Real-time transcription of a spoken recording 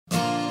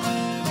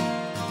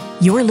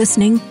You're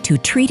listening to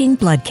Treating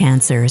Blood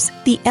Cancers,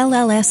 the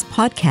LLS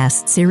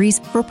podcast series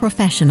for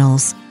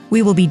professionals.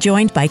 We will be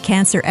joined by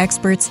cancer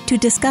experts to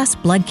discuss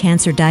blood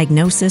cancer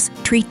diagnosis,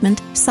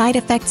 treatment, side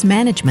effects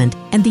management,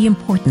 and the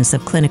importance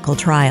of clinical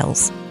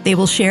trials. They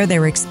will share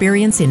their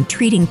experience in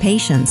treating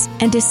patients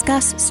and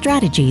discuss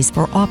strategies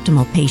for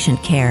optimal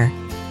patient care.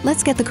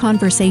 Let's get the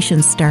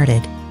conversation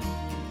started.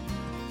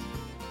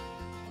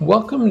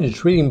 Welcome to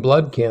Treating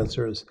Blood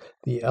Cancers,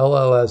 the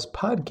LLS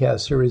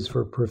podcast series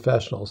for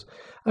professionals.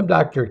 I'm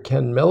Dr.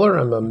 Ken Miller.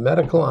 I'm a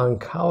medical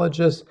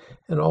oncologist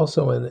and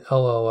also an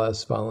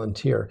LLS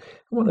volunteer.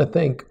 I want to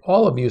thank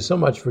all of you so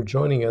much for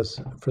joining us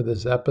for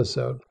this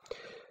episode.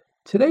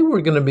 Today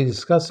we're going to be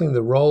discussing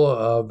the role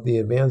of the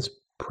advanced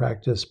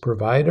practice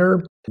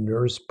provider,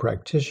 nurse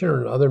practitioner,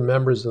 and other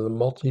members of the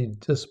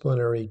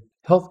multidisciplinary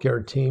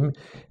healthcare team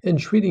in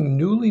treating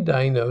newly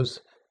diagnosed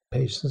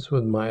patients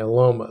with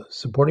myeloma,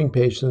 supporting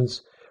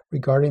patients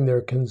regarding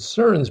their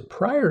concerns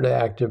prior to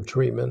active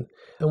treatment,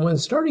 and when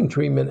starting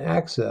treatment,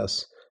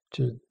 access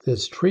to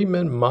this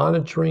treatment,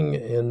 monitoring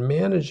and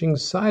managing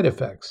side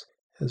effects,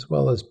 as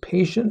well as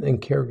patient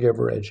and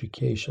caregiver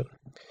education.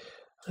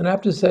 And I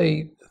have to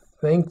say,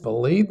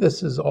 thankfully,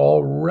 this is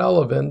all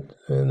relevant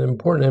and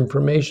important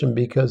information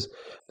because,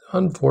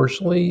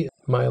 unfortunately,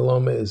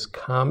 myeloma is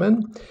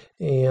common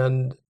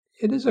and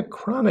it is a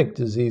chronic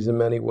disease in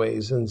many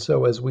ways. And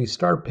so as we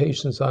start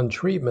patients on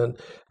treatment,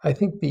 I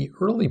think the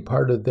early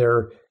part of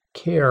their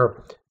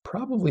care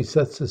probably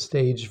sets the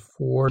stage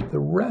for the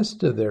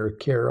rest of their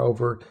care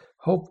over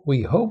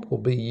we hope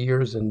will be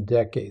years and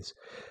decades.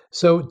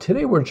 So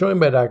today we're joined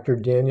by Dr.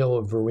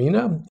 Daniel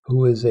Verena,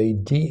 who is a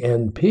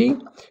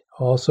DNP,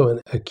 also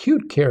an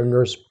acute care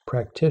nurse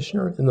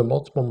practitioner in the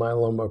multiple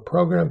myeloma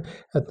program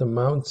at the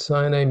Mount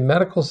Sinai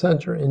Medical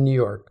Center in New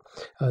York.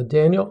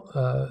 Daniel,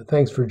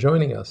 thanks for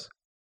joining us.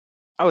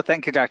 Oh,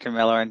 thank you, Dr.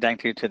 Miller, and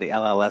thank you to the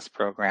LLS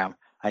program.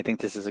 I think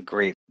this is a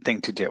great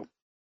thing to do.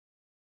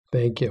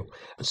 Thank you.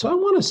 So I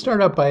want to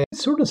start out by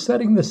sort of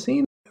setting the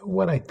scene,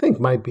 what I think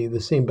might be the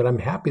scene, but I'm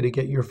happy to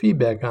get your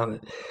feedback on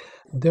it.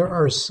 There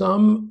are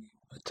some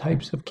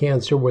types of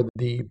cancer where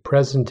the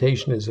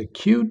presentation is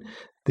acute,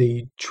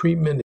 the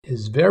treatment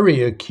is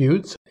very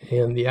acute,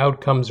 and the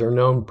outcomes are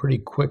known pretty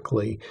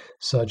quickly,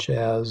 such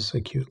as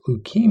acute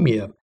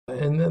leukemia.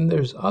 And then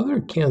there's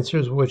other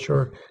cancers which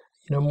are,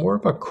 more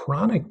of a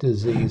chronic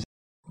disease.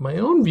 My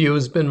own view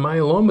has been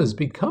myeloma has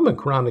become a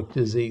chronic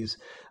disease.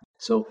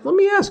 So let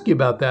me ask you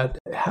about that.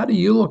 How do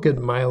you look at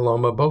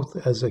myeloma,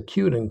 both as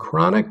acute and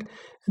chronic?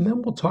 And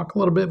then we'll talk a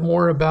little bit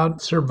more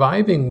about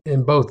surviving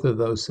in both of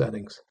those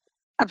settings.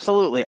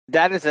 Absolutely.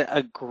 That is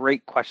a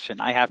great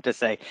question, I have to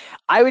say.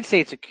 I would say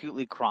it's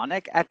acutely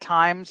chronic at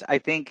times. I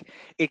think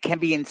it can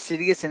be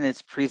insidious in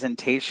its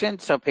presentation.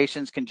 So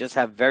patients can just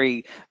have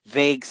very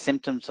vague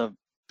symptoms of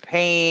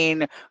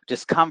pain,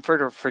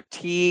 discomfort, or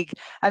fatigue.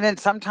 And then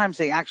sometimes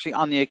they actually,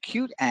 on the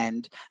acute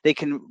end, they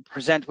can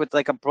present with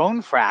like a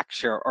bone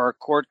fracture or a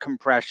cord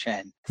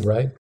compression.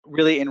 Right.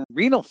 Really in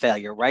renal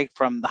failure, right,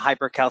 from the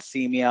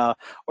hypercalcemia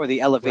or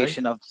the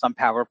elevation of some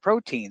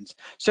paraproteins.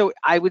 So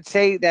I would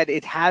say that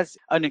it has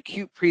an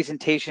acute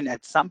presentation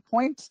at some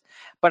points,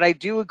 but I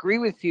do agree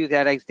with you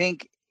that I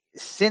think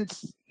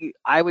since,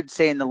 I would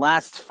say in the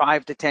last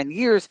 5 to 10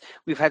 years,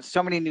 we've had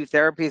so many new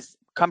therapies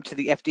come to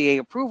the FDA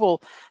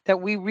approval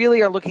that we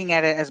really are looking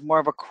at it as more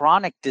of a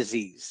chronic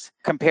disease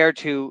compared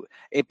to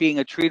it being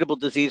a treatable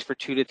disease for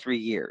 2 to 3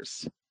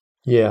 years.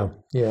 Yeah.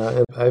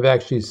 And I've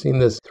actually seen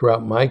this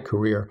throughout my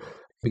career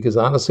because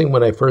honestly,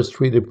 when I first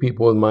treated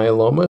people with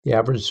myeloma, the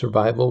average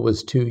survival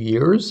was 2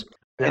 years.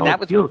 And that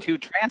was with 2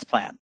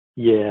 transplants.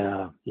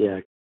 Yeah.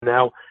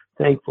 Now,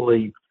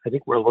 thankfully, I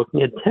think we're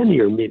looking at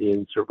 10-year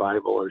median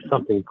survival or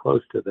something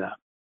close to that.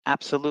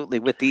 Absolutely.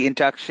 With the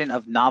introduction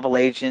of novel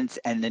agents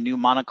and the new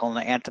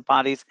monoclonal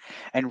antibodies,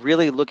 and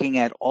really looking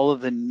at all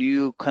of the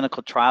new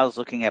clinical trials,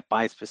 looking at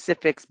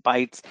bispecifics,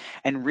 BiTEs,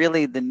 and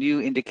really the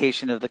new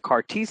indication of the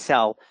CAR T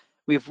cell,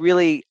 we've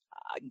really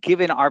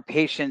given our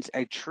patients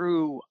a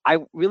true, I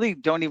really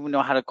don't even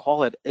know how to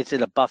call it. Is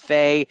it a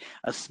buffet,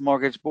 a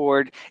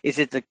smorgasbord? Is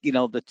it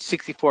the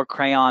 64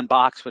 crayon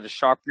box with a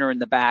sharpener in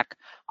the back?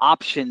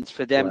 Options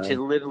for them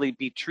to literally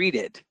be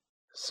treated.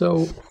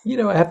 So,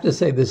 I have to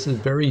say this is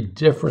very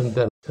different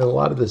than a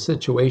lot of the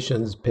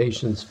situations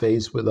patients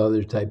face with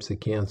other types of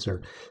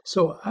cancer.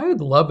 So I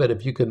would love it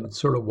if you could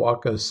sort of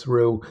walk us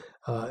through,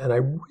 and I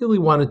really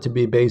want it to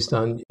be based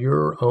on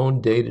your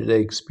own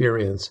day-to-day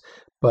experience.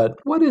 But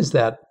what is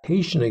that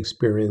patient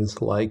experience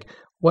like?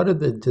 What are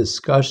the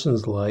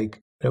discussions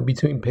like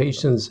between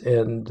patients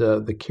and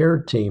the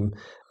care team?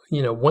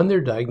 When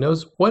they're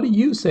diagnosed, what do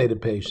you say to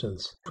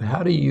patients?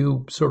 How do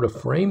you sort of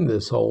frame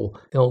this whole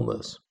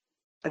illness?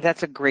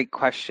 That's a great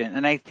question.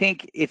 And I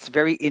think it's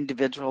very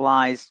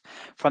individualized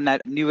from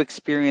that new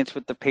experience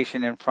with the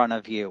patient in front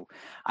of you.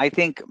 I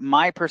think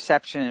my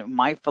perception,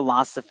 my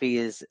philosophy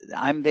is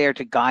I'm there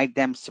to guide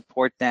them,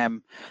 support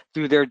them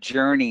through their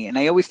journey. And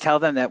I always tell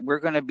them that we're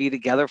going to be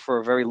together for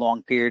a very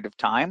long period of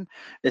time.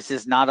 This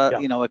is not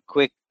a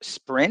quick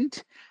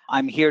sprint.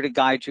 I'm here to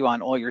guide you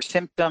on all your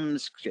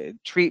symptoms,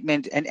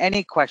 treatment, and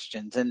any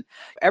questions. And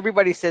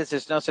everybody says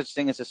there's no such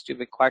thing as a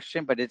stupid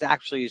question, but it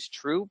actually is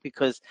true,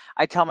 because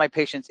I tell my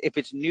patients, if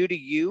it's new to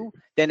you,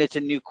 then it's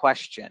a new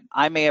question.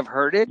 I may have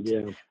heard it,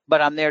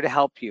 but I'm there to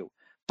help you.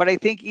 But I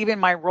think even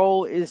my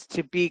role is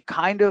to be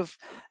kind of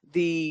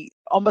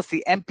almost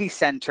the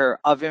epicenter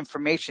of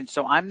information.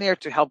 So I'm there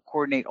to help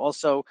coordinate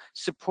also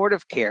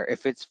supportive care,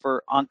 if it's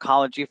for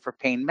oncology, for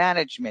pain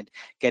management,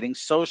 getting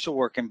social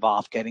work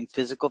involved, getting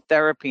physical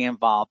therapy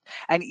involved,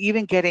 and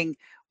even getting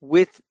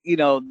with,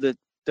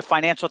 the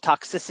financial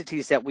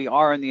toxicities that we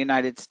are in the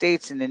United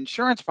States and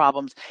insurance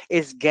problems,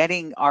 is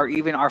getting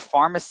even our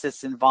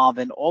pharmacists involved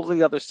and all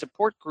the other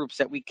support groups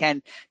that we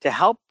can to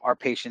help our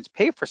patients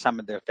pay for some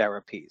of their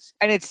therapies.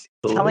 And it's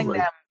telling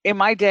them, in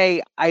my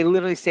day, I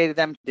literally say to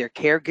them, they're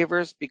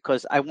caregivers,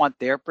 because I want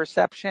their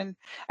perception.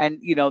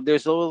 And,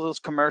 there's all those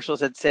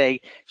commercials that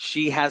say,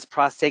 she has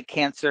prostate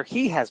cancer,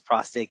 he has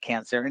prostate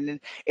cancer.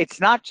 And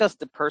it's not just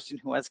the person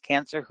who has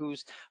cancer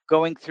who's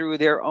going through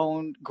their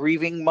own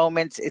grieving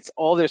moments. It's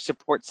all their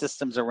support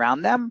systems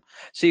around them.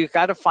 So you've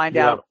got to find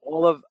out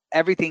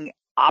everything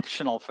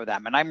optional for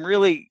them. And I'm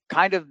really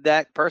kind of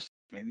that person.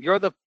 You're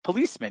the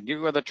policeman.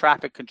 You are the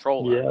traffic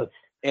controller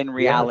in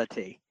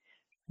reality.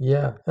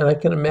 Yeah, and I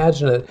can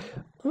imagine it.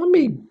 Let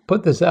me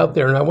put this out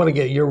there, and I want to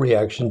get your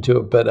reaction to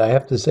it, but I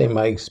have to say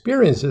my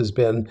experience has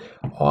been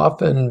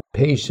often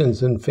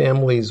patients and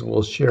families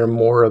will share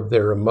more of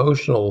their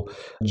emotional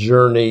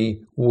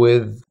journey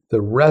with the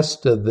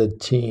rest of the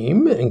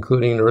team,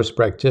 including nurse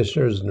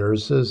practitioners,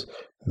 nurses,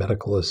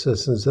 medical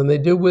assistants, than they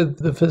do with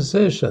the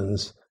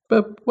physicians.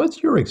 But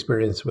what's your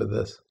experience with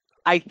this?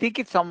 I think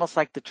it's almost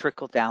like the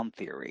trickle-down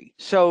theory.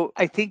 So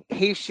I think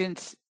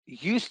patients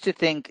used to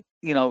think,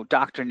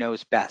 doctor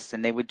knows best,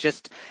 and they would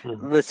just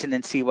listen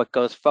and see what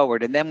goes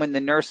forward. And then when the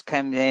nurse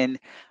came in,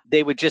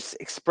 they would just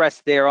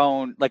express their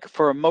own, like,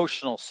 for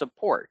emotional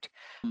support.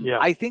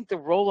 I think the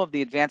role of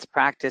the advanced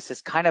practice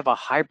is kind of a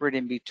hybrid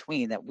in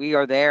between, that we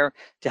are there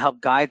to help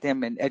guide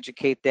them and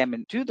educate them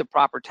and do the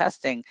proper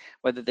testing,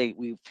 whether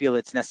we feel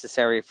it's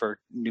necessary for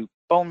new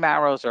bone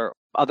marrows or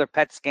other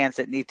PET scans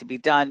that need to be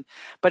done,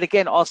 but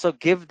again, also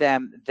give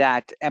them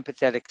that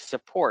empathetic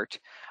support.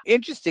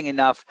 Interesting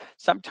enough,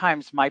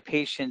 sometimes my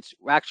patients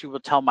actually will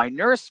tell my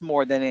nurse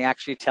more than they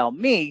actually tell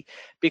me,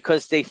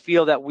 because they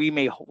feel that we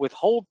may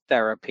withhold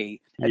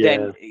therapy. And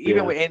then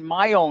even in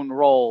my own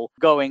role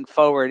going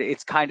forward,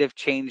 it's kind of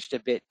changed a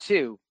bit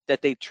too,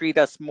 that they treat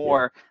us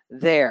more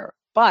there.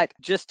 But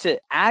just to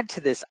add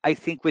to this, I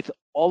think with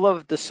all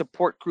of the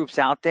support groups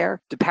out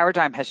there, the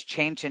paradigm has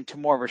changed into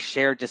more of a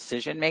shared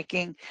decision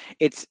making.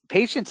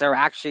 Patients are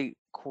actually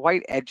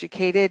quite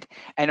educated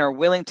and are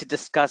willing to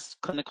discuss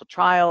clinical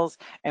trials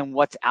and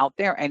what's out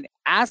there, and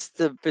ask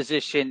the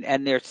physician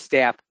and their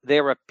staff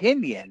their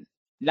opinion,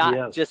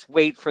 not just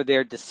wait for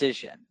their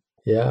decision.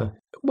 Yeah.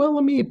 Well,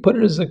 let me put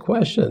it as a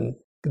question.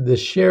 The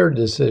shared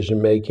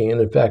decision making, and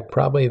in fact,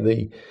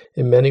 probably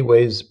in many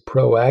ways,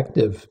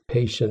 proactive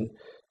patient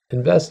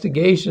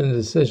investigation and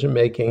decision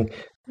making.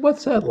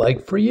 What's that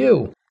like for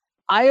you?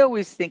 I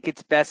always think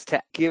it's best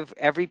to give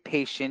every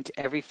patient,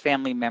 every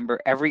family member,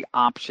 every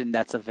option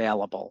that's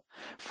available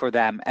for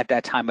them at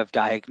that time of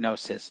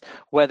diagnosis,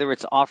 whether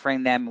it's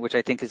offering them, which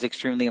I think is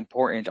extremely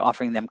important,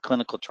 offering them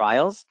clinical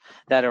trials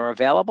that are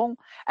available,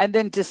 and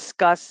then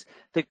discuss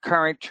the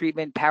current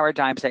treatment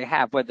paradigms they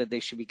have, whether they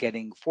should be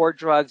getting 4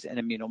 drugs, an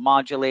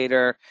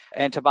immunomodulator,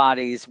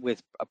 antibodies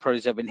with a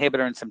proteasome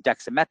inhibitor and some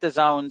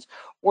dexamethasones,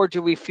 or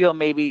do we feel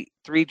maybe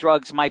 3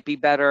 drugs might be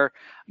better?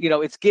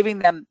 It's giving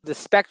them the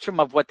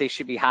spectrum of what they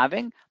should be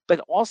having, but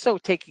also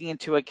taking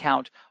into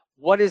account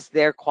what is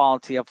their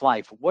quality of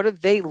life? What are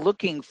they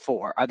looking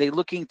for? Are they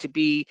looking to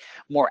be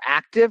more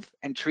active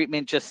and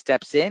treatment just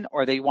steps in,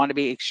 or they want to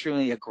be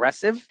extremely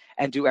aggressive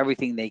and do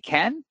everything they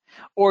can?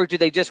 Or do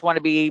they just want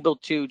to be able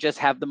to just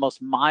have the most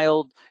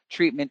mild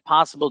treatment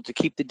possible to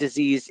keep the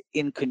disease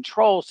in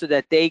control so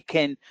that they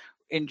can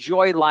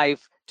enjoy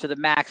life to the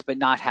max but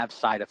not have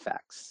side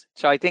effects?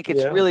 So I think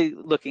it's really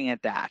looking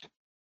at that.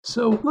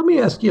 So let me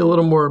ask you a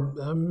little more,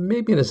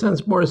 maybe in a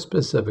sense more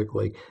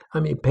specifically. I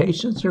mean,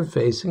 patients are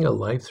facing a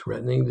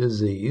life-threatening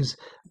disease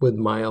with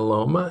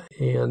myeloma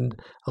and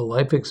a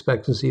life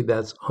expectancy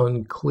that's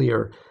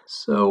unclear.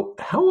 So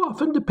how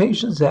often do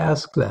patients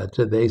ask that?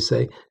 Do they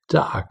say,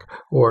 Doc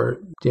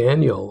or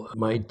Daniel,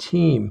 my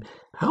team,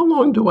 how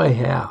long do I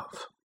have?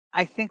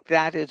 I think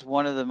that is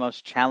one of the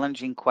most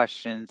challenging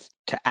questions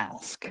to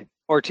ask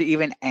or to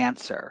even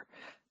answer,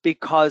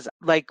 because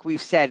like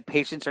we've said,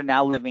 patients are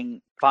now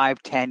living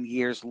 5-10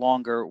 years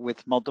longer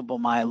with multiple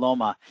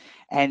myeloma.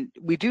 And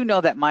we do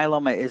know that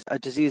myeloma is a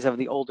disease of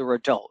the older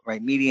adult,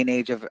 right? Median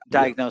age of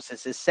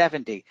diagnosis is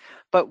 70.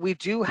 But we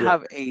do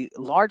have a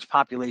large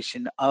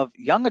population of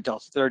young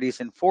adults, 30s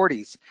and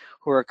 40s,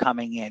 who are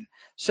coming in.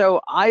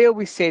 So I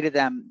always say to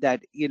them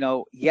that,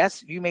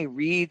 yes, you may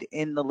read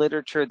in the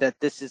literature that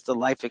this is the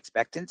life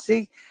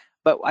expectancy,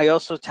 But I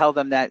also tell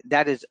them that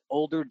that is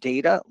older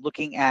data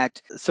looking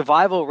at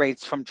survival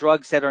rates from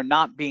drugs that are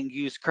not being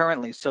used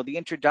currently. So the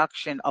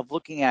introduction of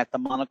looking at the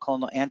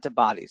monoclonal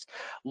antibodies,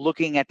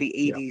 looking at the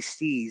Yeah.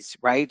 ADCs,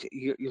 right?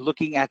 You're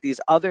looking at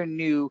these other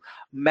new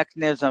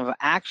mechanisms of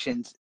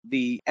actions,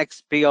 the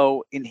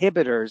XPO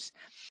inhibitors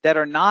that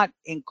are not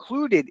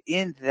included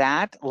in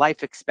that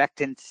life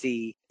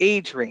expectancy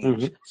age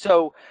range. Hmm.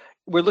 So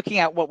we're looking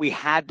at what we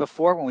had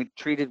before when we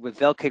treated with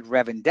Velcade,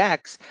 Rev, and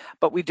Dex,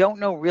 but we don't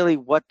know really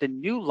what the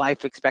new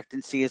life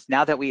expectancy is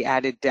now that we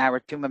added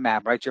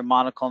daratumumab, right? Your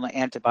monoclonal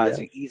antibodies,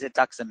 Yes. the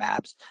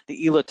ezatuximabs,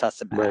 the Right.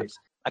 elotuzumabs.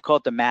 I call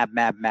it the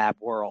mab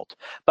world,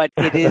 but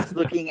it is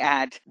looking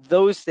at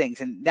those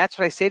things. And that's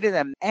what I say to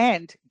them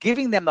and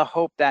giving them the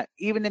hope that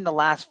even in the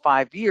last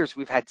 5 years,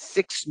 we've had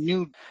 6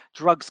 new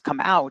drugs come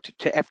out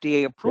to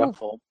FDA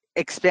approval.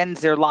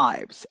 Extends their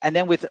lives. And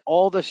then with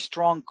all the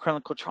strong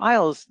clinical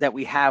trials that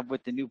we have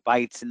with the new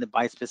BiTEs and the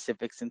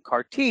bispecifics and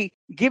CAR T,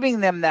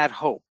 giving them that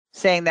hope,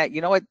 saying that,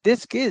 you know what,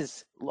 this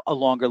is a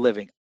longer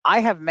living. I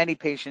have many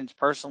patients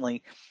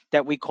personally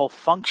that we call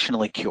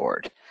functionally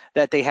cured,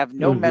 that they have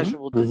no Hmm.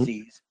 measurable Hmm.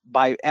 disease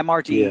by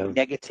MRD Yeah.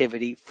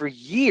 negativity for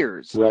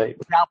years Right.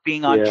 without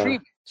being on Yeah.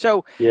 treatment.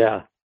 So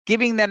Yeah.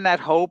 giving them that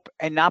hope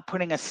and not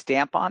putting a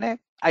stamp on it,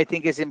 I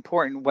think is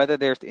important, whether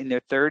they're in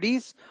their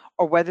 30s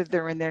or whether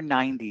they're in their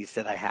 90s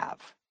that I have.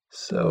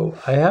 So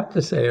I have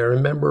to say, I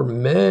remember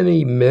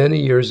many,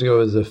 many years ago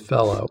as a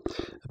fellow,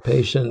 a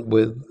patient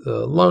with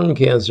lung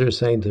cancer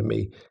saying to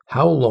me,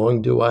 "How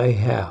long do I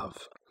have?"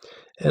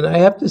 And I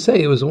have to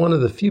say, it was one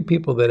of the few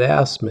people that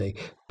asked me,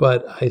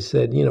 but I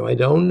said, I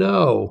don't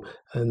know.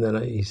 And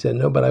then he said,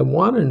 no, but I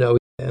want to know.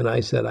 And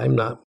I said, I'm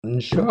not in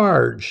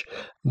charge,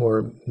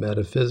 more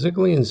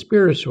metaphysically and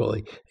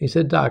spiritually. He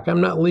said, Doc, I'm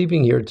not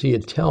leaving here till you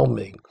tell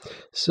me.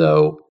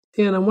 So,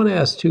 and I want to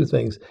ask two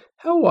things.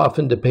 How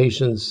often do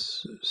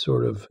patients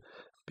sort of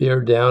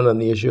bear down on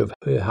the issue of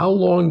how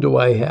long do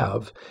I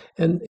have?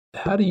 And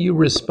how do you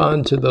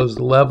respond to those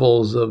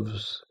levels of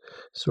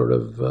sort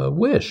of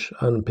wish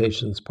on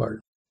patients' part?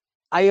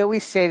 I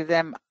always say to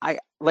them, I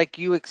like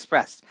you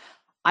expressed,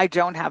 I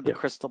don't have the Yeah.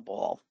 crystal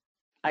ball.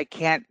 I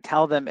can't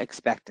tell them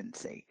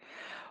expectancy.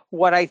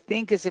 What I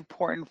think is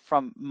important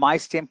from my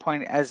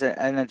standpoint as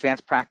an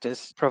advanced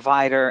practice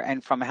provider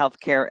and from a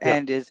healthcare Yeah.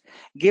 end is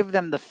give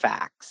them the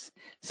facts.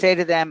 Say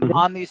to them, Hmm.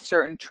 on these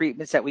certain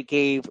treatments that we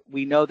gave,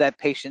 we know that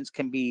patients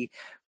can be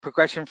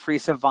progression-free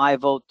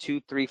survival 2,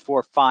 3,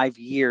 4, 5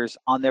 years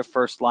on their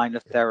first line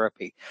of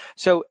therapy.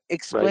 So Right.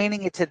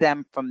 explaining it to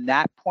them from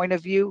that point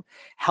of view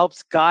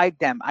helps guide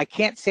them. I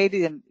can't say to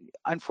them,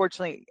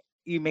 unfortunately,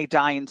 you may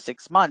die in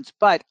 6 months,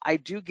 but I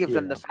do give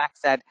them the Yeah.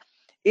 facts that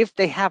if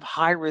they have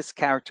high risk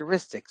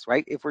characteristics,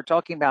 right? If we're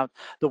talking about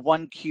the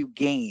 1Q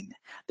gain,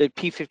 the Hmm.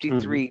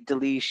 P53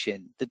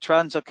 deletion, the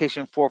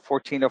translocation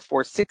 414 or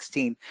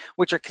 416,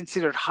 which are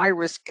considered high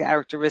risk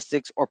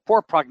characteristics or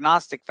poor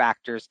prognostic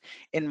factors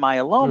in Hmm.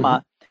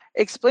 myeloma,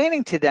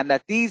 explaining to them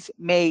that these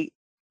may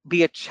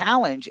be a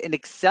challenge and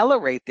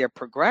accelerate their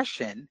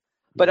progression,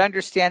 but Yeah.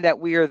 understand that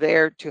we are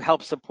there to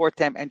help support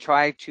them and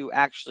try to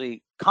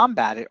actually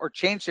combat it or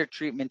change their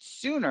treatment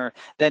sooner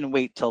than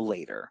wait till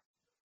later.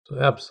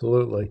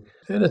 Absolutely.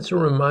 And it's a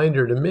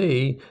reminder to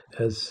me,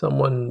 as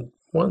someone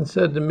once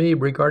said to me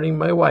regarding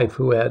my wife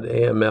who had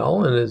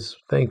AML and is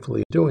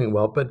thankfully doing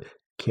well, but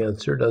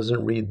cancer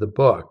doesn't read the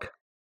book.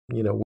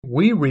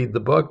 We read the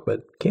book,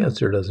 but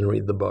cancer doesn't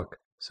read the book.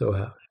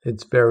 So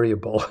it's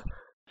variable.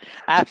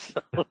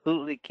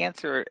 Absolutely.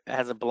 Cancer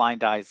has a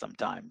blind eye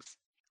sometimes.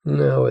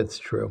 No, it's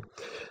true.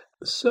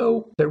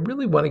 So I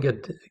really want to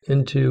get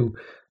into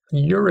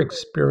your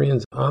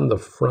experience on the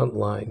front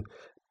line.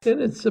 And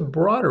it's a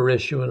broader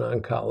issue in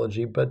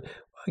oncology, but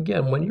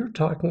again, when you're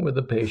talking with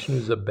a patient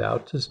who's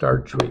about to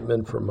start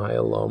treatment for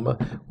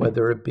myeloma,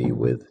 whether it be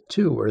with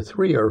 2 or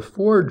 3 or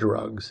 4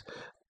 drugs,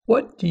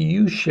 what do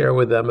you share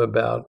with them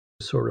about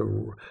sort of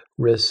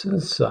risks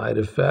and side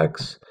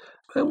effects?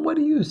 And what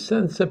do you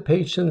sense that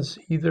patients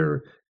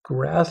either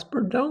grasp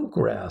or don't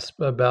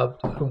grasp about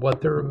what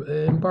they're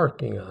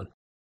embarking on?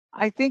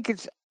 I think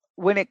it's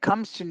when it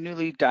comes to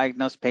newly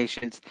diagnosed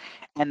patients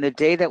and the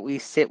day that we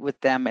sit with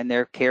them and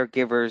their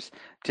caregivers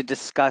to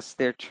discuss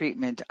their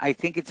treatment, I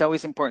think it's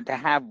always important to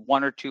have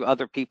 1 or 2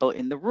 other people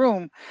in the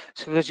room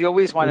because you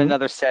always want Hmm.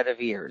 another set of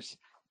ears.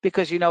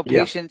 Because Yeah.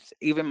 patients,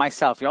 even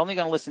myself, you're only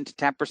going to listen to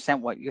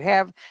 10% what you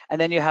have, and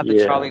then you have the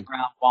Yeah. Charlie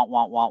Brown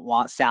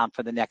want sound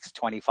for the next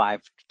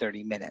 25,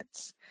 30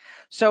 minutes.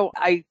 So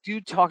I do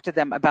talk to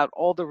them about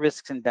all the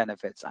risks and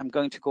benefits. I'm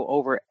going to go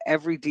over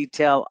every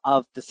detail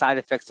of the side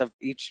effects of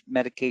each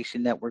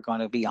medication that we're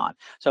going to be on.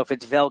 So if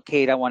it's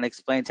Velcade, I want to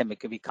explain to them it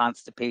could be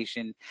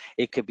constipation,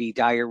 it could be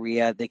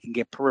diarrhea, they can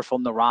get peripheral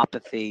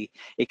neuropathy,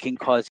 it can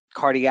cause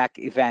cardiac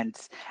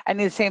events. And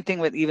the same thing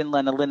with even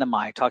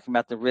lenalidomide, talking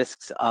about the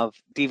risks of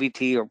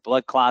DVT or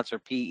blood clots or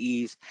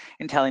PEs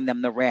and telling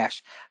them the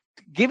rash.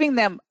 giving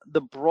them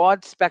the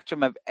broad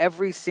spectrum of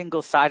every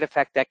single side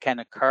effect that can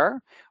occur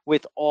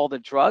with all the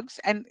drugs,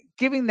 and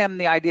giving them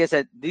the ideas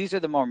that these are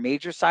the more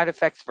major side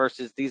effects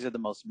versus these are the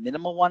most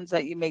minimal ones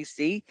that you may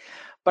see.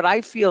 But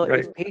I feel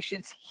if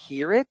patients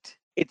hear it,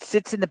 it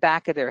sits in the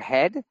back of their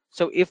head.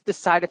 So if the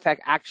side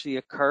effect actually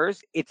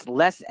occurs, it's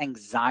less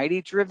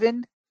anxiety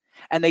driven.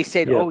 And they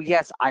said, oh,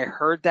 yes, I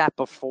heard that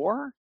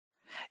before.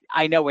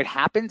 I know it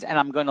happens and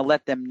I'm going to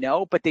let them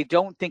know, but they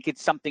don't think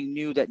it's something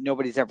new that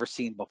nobody's ever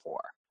seen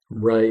before.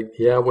 Right.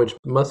 Yeah, which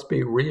must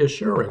be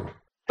reassuring.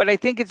 But I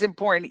think it's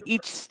important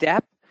each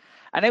step.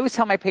 And I always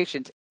tell my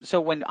patients,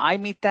 so when I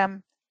meet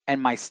them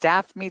and my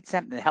staff meets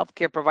them, the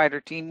healthcare provider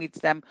team meets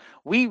them,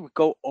 we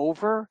go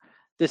over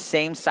the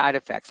same side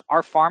effects.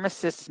 Our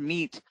pharmacists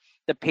meet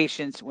the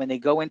patients when they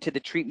go into the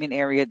treatment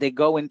area, they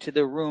go into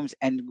the rooms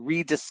and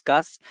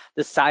rediscuss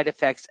the side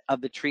effects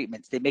of the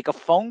treatments. They make a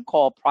phone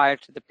call prior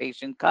to the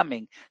patient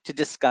coming to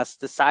discuss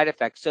the side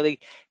effects. So the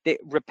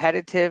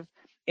repetitive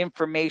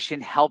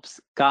information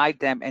helps guide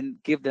them and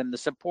give them the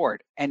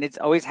support. And it's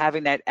always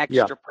having that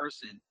extra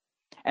person.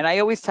 And I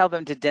always tell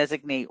them to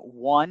designate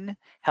one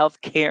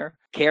healthcare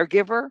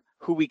caregiver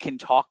who we can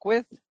talk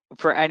with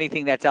for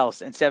anything that's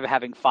else instead of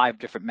having 5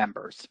 different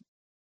members.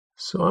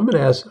 So I'm going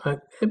to ask,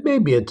 it may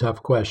be a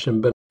tough question,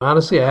 but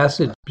honestly, I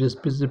asked it just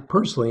because it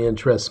personally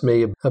interests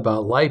me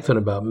about life and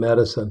about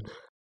medicine.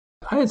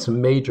 I had some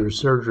major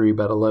surgery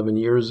about 11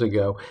 years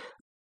ago.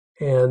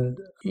 And,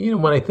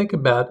 when I think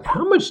about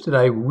how much did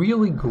I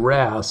really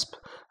grasp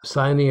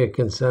signing a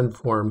consent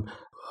form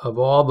of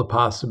all the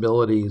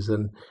possibilities.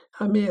 And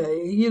I mean,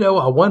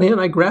 on one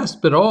hand, I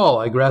grasped it all.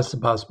 I grasped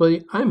the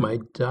possibility I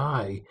might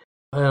die.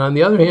 And on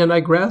the other hand, I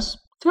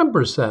grasped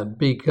 10%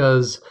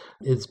 because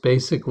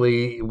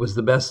it was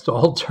the best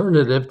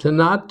alternative to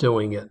not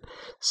doing it.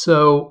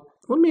 So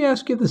let me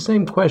ask you the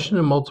same question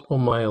in multiple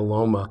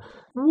myeloma.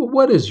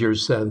 What is your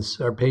sense?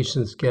 Are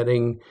patients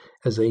getting,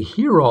 as they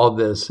hear all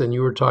this, and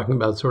you were talking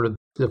about sort of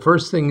the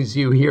first things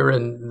you hear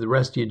and the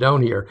rest you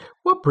don't hear,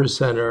 what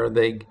percent are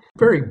they,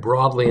 very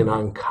broadly in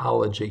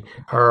oncology,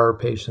 are our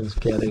patients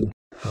getting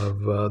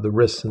of the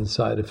risks and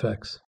side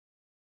effects?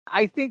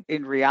 I think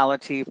in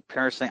reality,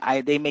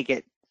 personally, they may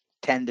get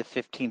 10 to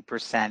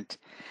 15%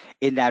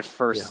 in that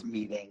first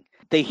meeting.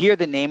 They hear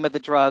the name of the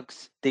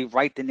drugs, they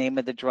write the name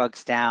of the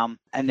drugs down,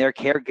 and their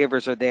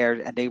caregivers are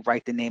there and they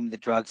write the name of the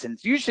drugs.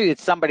 And usually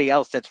it's somebody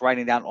else that's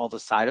writing down all the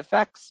side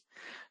effects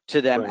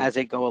to them as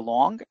they go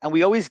along. And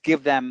we always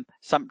give them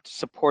some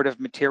supportive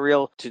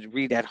material to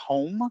read at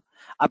home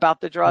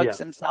about the drugs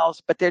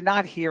themselves, but they're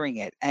not hearing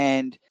it.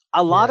 And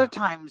a lot of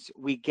times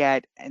we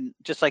get, and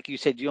just like you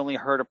said, you only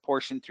heard a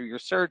portion through your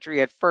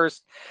surgery at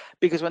first,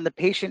 because when the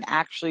patient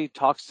actually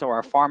talks to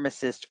our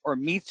pharmacist or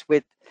meets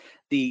with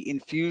the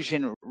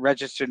infusion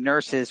registered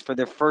nurses for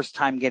their first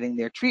time getting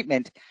their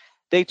treatment,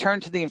 they turn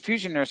to the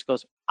infusion nurse,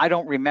 goes, I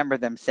don't remember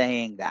them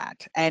saying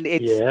that. And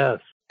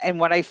and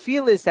what I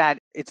feel is that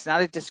it's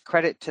not a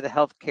discredit to the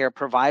healthcare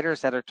providers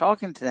that are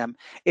talking to them.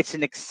 It's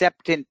an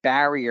acceptance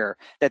barrier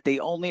that they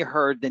only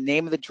heard the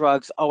name of the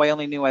drugs. Oh, I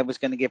only knew I was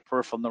going to get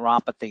peripheral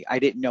neuropathy. I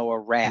didn't know a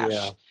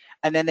rash.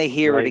 And then they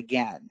hear it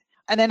again.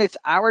 And then it's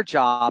our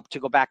job to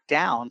go back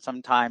down.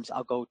 Sometimes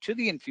I'll go to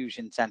the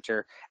infusion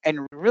center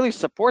and really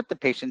support the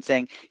patient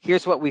saying,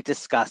 here's what we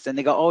discussed. And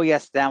they go, oh,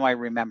 yes, now I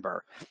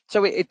remember.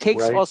 So it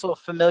takes also a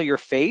familiar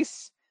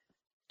face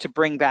to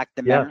bring back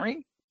the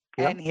memory.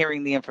 And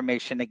hearing the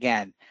information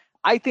again.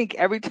 I think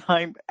every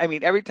time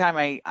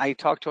I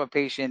talk to a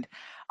patient,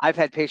 I've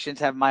had patients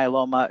have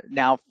myeloma.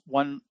 Now,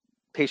 one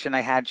patient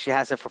I had, she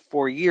has it for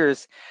 4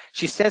 years.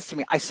 She says to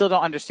me, I still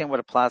don't understand what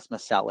a plasma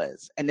cell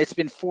is. And it's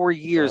been 4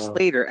 years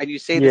later, and you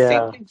say the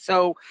same thing.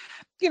 So,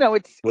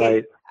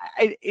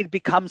 it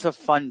becomes a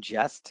fun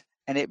jest,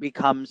 and it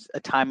becomes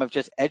a time of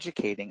just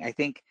educating. I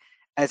think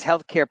as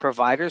healthcare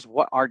providers,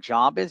 what our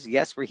job is,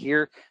 yes, we're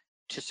here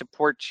to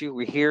support you.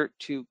 We're here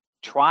to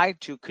try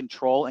to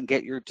control and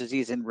get your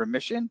disease in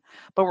remission,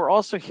 but we're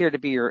also here to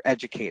be your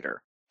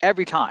educator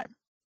every time.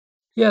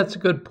 Yeah, it's a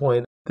good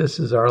point. This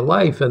is our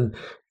life, and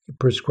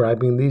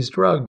prescribing these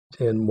drugs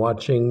and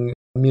watching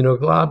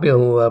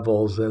immunoglobulin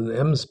levels and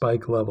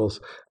M-spike levels.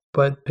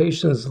 But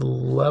patients'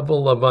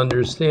 level of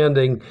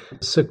understanding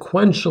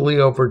sequentially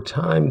over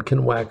time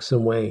can wax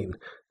and wane.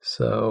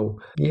 So,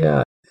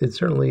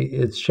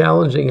 it's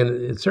challenging, and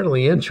it's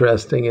certainly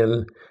interesting and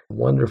a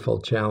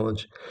wonderful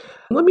challenge.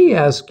 Let me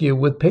ask you,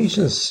 with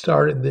patients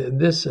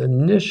this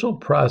initial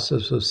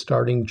process of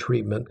starting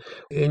treatment,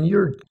 in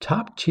your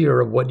top tier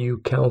of what you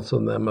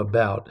counsel them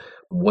about,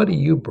 what do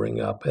you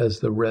bring up as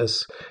the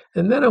risks?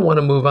 And then I want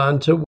to move on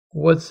to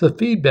what's the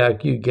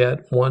feedback you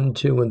get 1,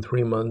 2, and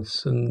 3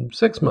 months and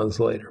 6 months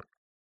later.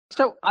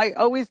 So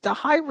the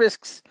high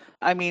risks,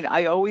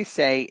 I always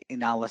say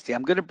in honesty,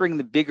 I'm going to bring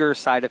the bigger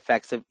side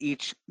effects of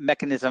each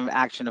mechanism of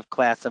action of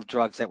class of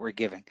drugs that we're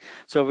giving.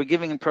 So if we're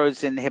giving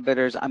protein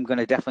inhibitors, I'm going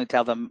to definitely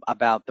tell them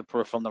about the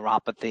peripheral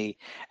neuropathy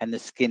and the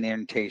skin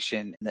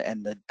irritation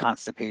and the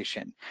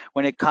constipation.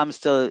 When it comes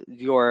to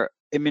your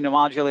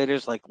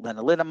immunomodulators like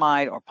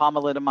lenalidomide or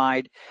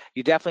pomalidomide,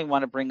 you definitely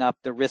want to bring up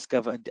the risk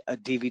of a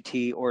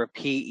DVT or a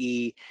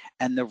PE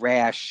and the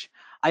rash.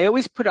 I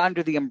always put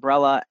under the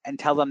umbrella and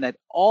tell them that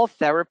all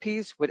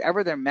therapies,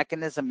 whatever their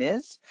mechanism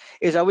is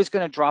always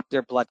going to drop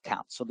their blood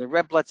count. So the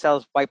red blood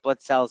cells, white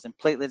blood cells, and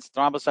platelets,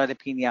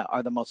 thrombocytopenia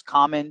are the most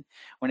common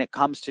when it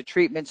comes to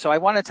treatment. So I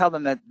want to tell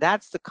them that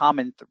that's the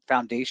common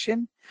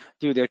foundation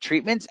through their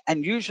treatments.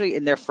 And usually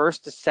in their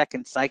first to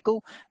second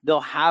cycle, they'll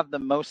have the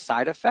most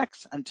side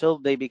effects until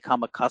they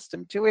become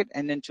accustomed to it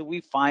and until we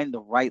find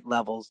the right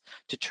levels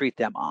to treat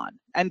them on.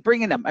 And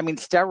bringing them, I mean,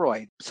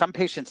 steroid. Some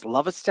patients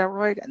love a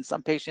steroid and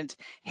some patients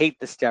hate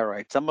the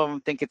steroid. Some of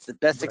them think it's the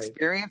best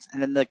experience,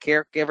 and then the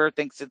caregiver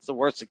thinks it's the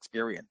worst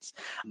experience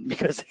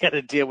because they got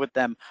to deal with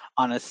them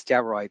on a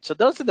steroid. So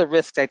those are the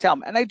risks I tell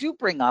them. And I do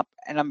bring up,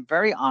 and I'm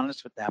very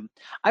honest with them,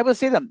 I will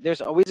say to them, there's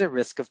always a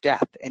risk of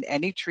death in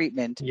any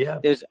treatment.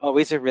 There's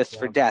always a risk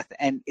for death.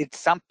 And it's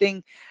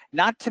something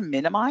not to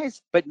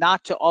minimize, but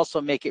not to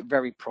also make it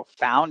very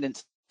profound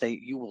and say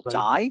you will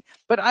die,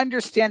 but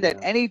understand that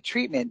any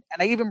treatment,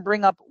 and I even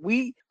bring up,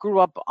 we grew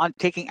up on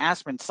taking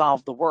aspirin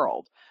solved the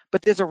world,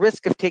 but there's a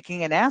risk of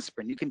taking an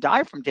aspirin. You can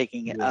die from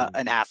taking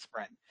an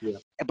aspirin,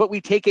 but we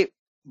take it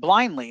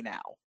blindly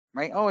now,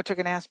 right? Oh, I took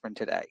an aspirin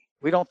today.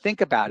 We don't think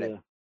about it.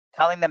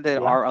 Telling them that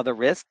there are other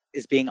risks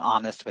is being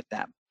honest with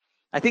them.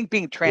 I think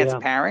being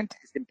transparent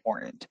is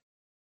important.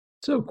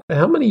 So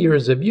how many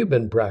years have you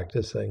been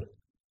practicing?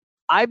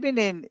 I've been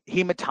in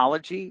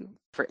hematology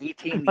for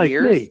 18 Like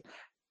years. me.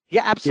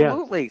 Yeah,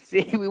 absolutely.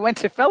 See, we went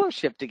to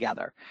fellowship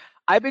together.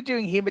 I've been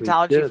doing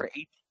hematology for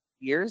 18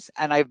 years,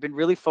 and I've been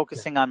really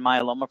focusing on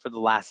myeloma for the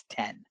last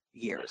 10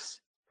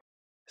 years.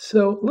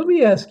 So let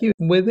me ask you,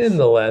 within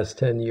the last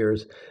 10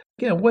 years,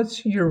 again,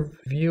 what's your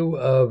view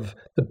of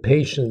the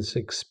patient's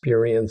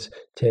experience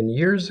 10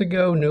 years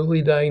ago,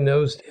 newly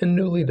diagnosed, and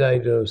newly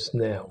diagnosed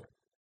now?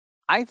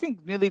 I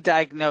think newly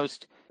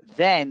diagnosed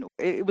then,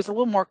 it was a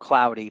little more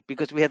cloudy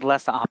because we had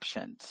less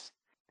options.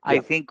 I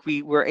think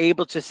we were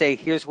able to say,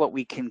 here's what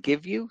we can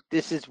give you.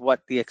 This is what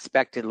the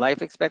expected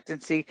life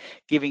expectancy,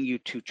 giving you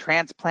 2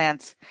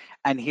 transplants,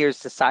 and here's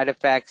the side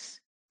effects.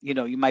 You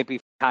know, you might be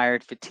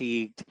tired,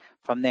 fatigued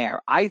from there.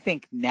 I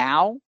think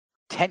now,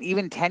 10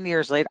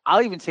 years later,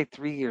 I'll even say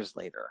 3 years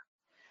later,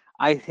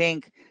 I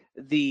think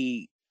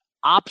the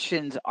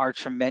options are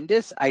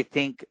tremendous. I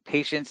think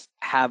patients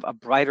have a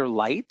brighter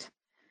light.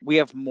 We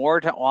have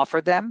more to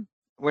offer them.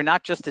 We're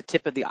not just the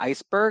tip of the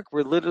iceberg.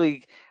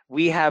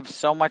 We have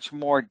so much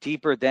more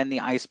deeper than the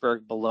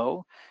iceberg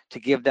below to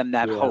give them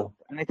that hope.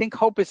 And I think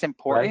hope is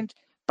important,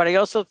 but I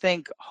also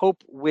think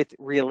hope with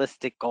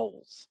realistic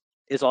goals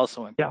is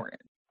also important.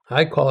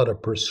 I call it a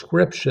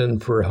prescription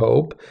for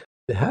hope.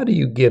 How do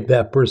you give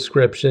that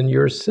prescription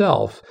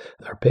yourself?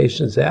 Are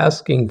patients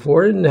asking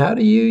for it, and how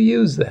do you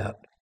use that?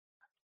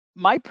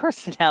 My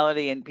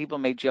personality, and people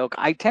may joke,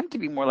 I tend to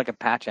be more like a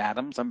Patch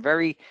Adams.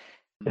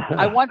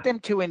 I want them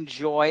to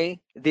enjoy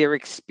their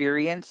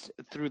experience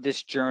through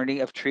this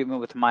journey of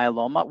treatment with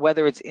myeloma,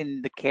 whether it's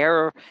in the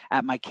care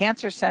at my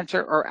cancer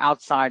center or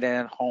outside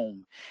and at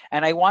home.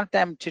 And I want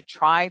them to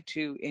try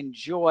to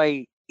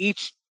enjoy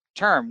each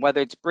term,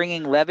 whether it's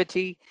bringing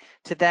levity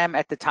to them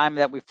at the time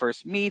that we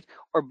first meet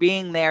or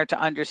being there to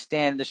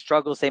understand the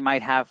struggles they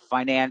might have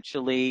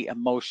financially,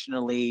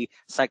 emotionally,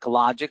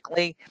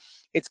 psychologically.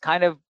 It's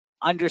kind of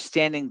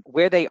understanding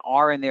where they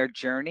are in their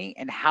journey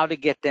and how to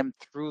get them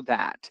through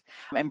that,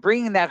 and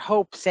bringing that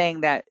hope,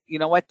 saying that, you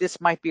know what, this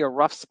might be a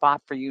rough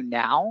spot for you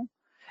now,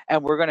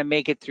 and we're going to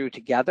make it through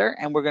together,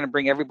 and we're going to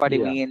bring everybody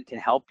we in to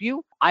help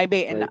you.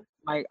 And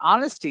my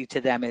honesty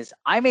to them is,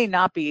 I may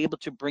not be able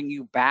to bring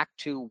you back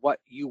to what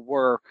you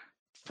were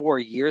 4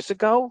 years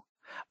ago,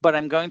 but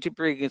I'm going to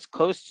bring as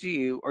close to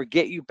you or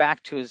get you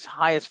back to as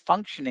high as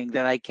functioning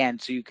that I can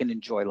so you can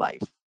enjoy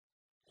life.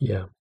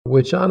 Yeah.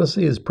 Which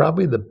honestly is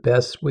probably the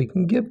best we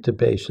can give to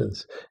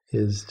patients,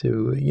 is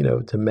to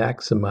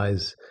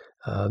maximize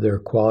their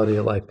quality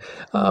of life.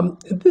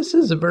 This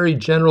is a very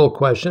general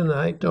question.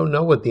 I don't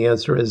know what the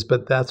answer is,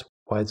 but that's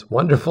why it's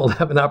wonderful to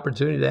have an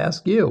opportunity to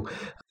ask you.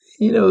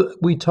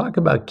 We talk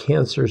about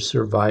cancer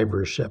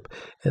survivorship,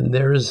 and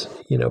there's,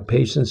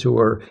 patients who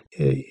are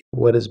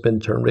what has been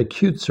termed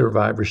acute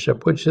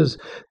survivorship, which is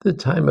the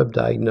time of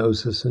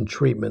diagnosis and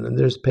treatment. And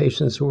there's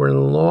patients who are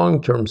in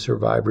long-term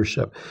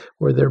survivorship,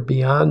 where they're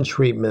beyond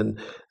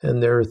treatment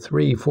and they're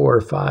 3,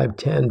 4, 5,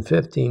 10,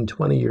 15,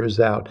 20 years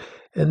out.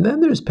 And then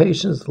there's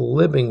patients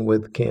living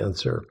with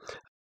cancer.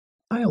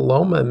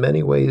 Myeloma, in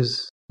many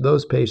ways,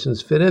 those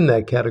patients fit in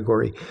that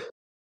category.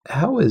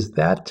 How is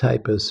that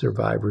type of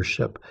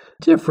survivorship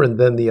different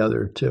than the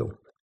other two?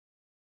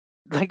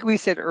 Like we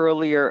said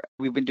earlier,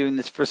 we've been doing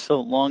this for so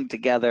long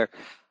together.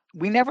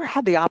 We never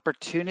had the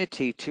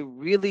opportunity to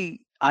really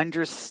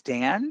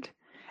understand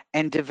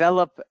and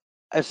develop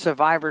a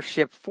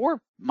survivorship for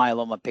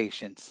myeloma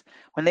patients.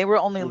 When they were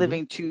only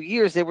living 2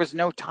 years, there was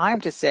no time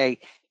to say,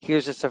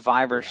 here's a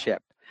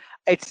survivorship.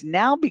 It's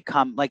now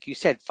become, like you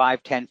said,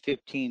 5, 10,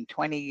 15,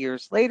 20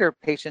 years later,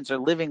 patients are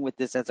living with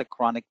this as a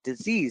chronic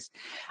disease.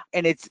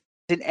 And it's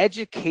an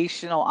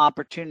educational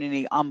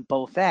opportunity on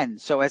both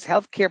ends. So as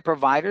healthcare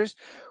providers,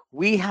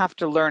 we have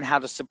to learn how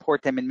to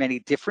support them in many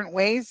different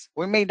ways.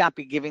 We may not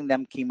be giving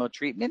them chemo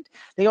treatment.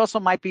 They also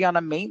might be on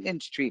a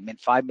maintenance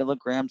treatment, 5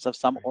 milligrams of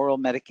some oral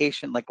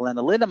medication like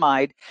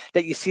lenalidomide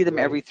that you see them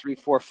every 3,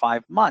 4,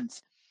 5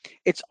 months.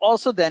 It's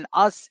also then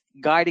us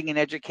guiding and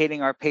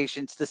educating our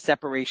patients the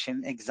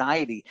separation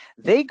anxiety.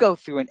 They go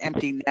through an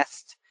empty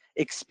nest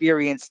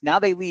experience. Now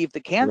they leave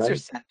the cancer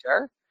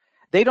center.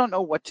 They don't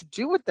know what to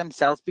do with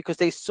themselves because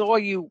they saw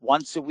you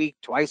once a week,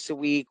 twice a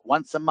week,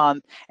 once a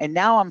month. And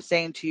now I'm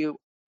saying to you,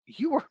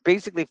 you were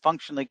basically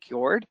functionally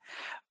cured.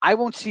 I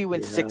won't see you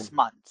in 6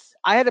 months.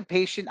 I had a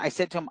patient, I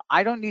said to him,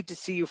 I don't need to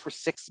see you for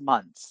 6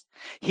 months.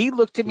 He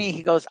looked at me,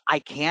 he goes, I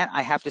can't,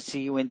 I have to see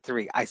you in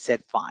 3. I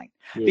said, fine.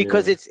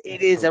 Because it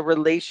is a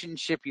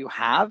relationship you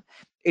have.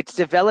 It's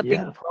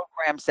developing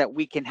programs that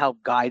we can help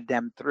guide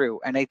them through.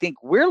 And I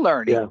think we're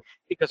learning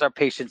because our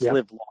patients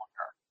live longer.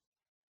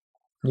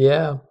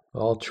 Yeah,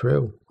 all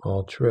true,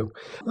 all true.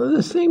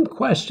 The same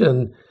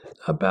question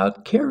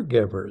about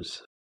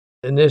caregivers.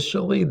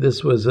 Initially,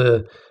 this was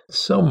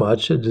so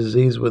much a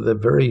disease with a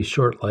very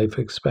short life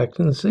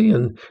expectancy,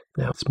 and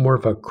now it's more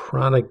of a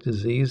chronic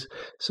disease.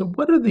 So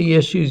what are the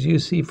issues you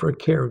see for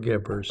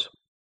caregivers?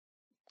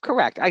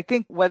 Correct. I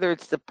think whether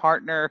it's the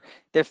partner,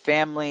 their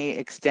family,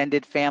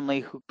 extended family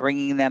who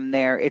bringing them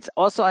there, it's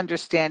also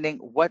understanding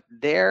what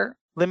their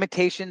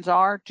limitations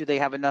are. Do they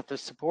have enough of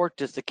support?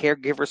 Does the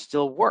caregiver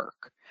still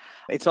work?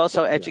 It's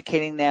also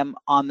educating them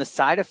on the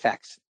side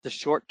effects, the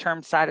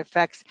short-term side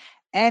effects.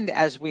 And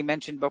as we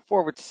mentioned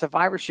before with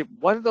survivorship,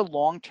 what are the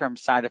long-term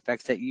side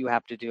effects that you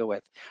have to deal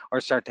with or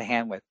start to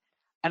hand with?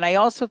 And I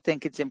also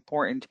think it's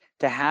important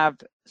to have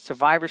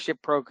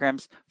survivorship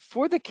programs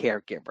for the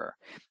caregiver.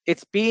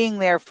 It's being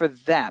there for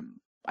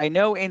them. I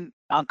know in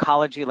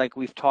oncology, like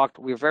we've talked,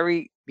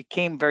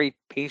 became very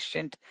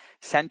patient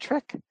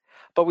centric,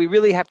 but we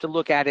really have to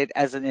look at it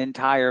as an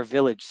entire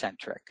village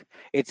centric.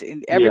 It's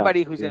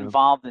everybody who's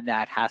involved in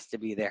that has to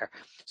be there.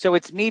 So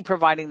it's me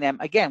providing them,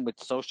 again, with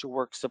social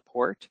work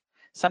support,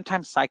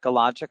 sometimes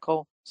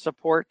psychological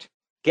support,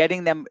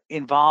 getting them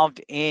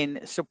involved in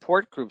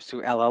support groups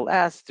through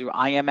LLS, through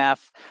IMF,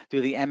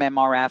 through the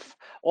MMRF,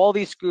 all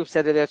these groups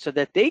that are there so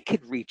that they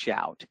could reach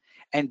out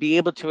and be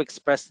able to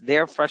express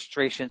their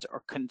frustrations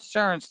or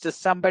concerns to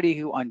somebody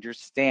who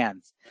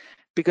understands.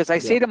 Because I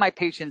say to my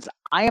patients,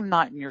 I am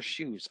not in your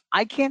shoes.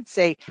 I can't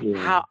say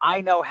how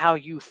I know how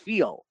you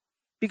feel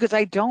because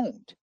I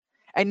don't.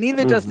 And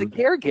neither does the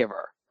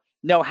caregiver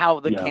know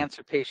how the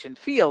cancer patient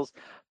feels,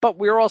 but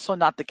we're also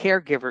not the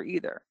caregiver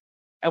either.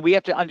 And we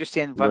have to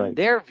understand from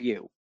their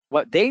view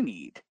what they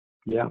need.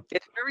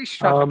 It's very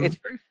it's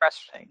very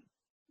frustrating.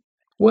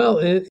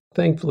 Well,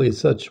 thankfully, it's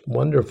such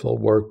wonderful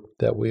work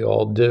that we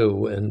all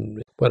do,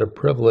 and what a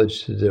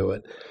privilege to do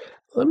it.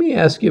 Let me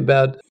ask you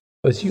about,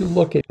 as you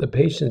look at the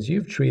patients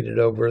you've treated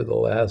over the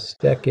last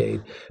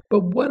decade,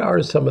 but what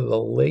are some of the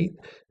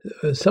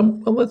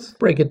let's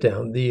break it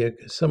down,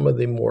 some of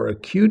the more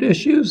acute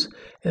issues,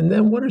 and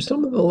then what are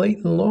some of the late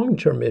and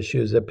long-term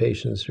issues that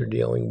patients are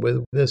dealing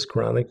with this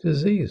chronic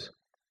disease?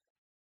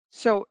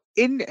 So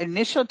in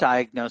initial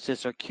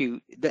diagnosis or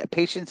acute, the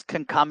patients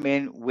can come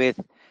in with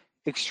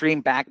extreme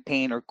back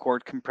pain or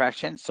cord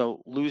compression,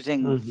 so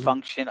losing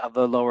function of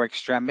the lower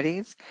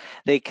extremities.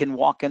 They can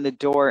walk in the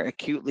door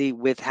acutely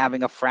with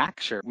having a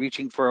fracture,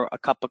 reaching for a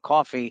cup of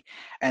coffee,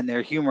 and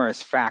their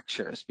humerus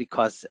fractures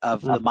because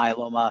of the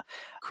myeloma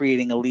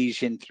creating a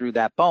lesion through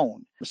that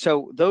bone.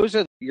 So those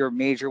are your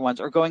major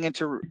ones, or going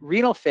into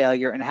renal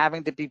failure and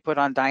having to be put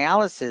on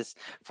dialysis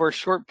for a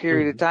short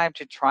period of time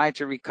to try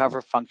to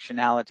recover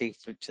functionality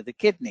to the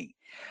kidney.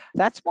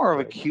 That's more of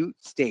acute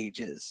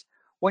stages.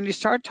 When you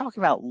start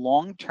talking about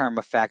long-term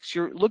effects,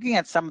 you're looking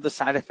at some of the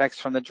side effects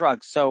from the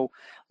drugs. So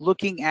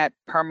looking at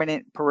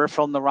permanent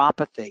peripheral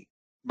neuropathy,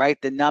 right?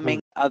 The numbing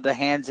of the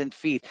hands and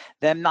feet,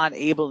 them not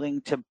able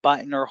to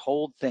button or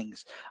hold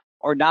things,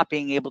 or not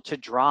being able to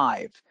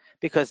drive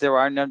because there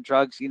are no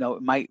drugs,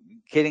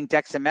 getting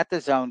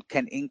dexamethasone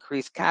can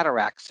increase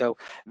cataracts. So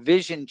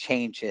vision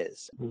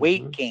changes,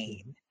 weight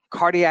gain,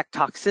 cardiac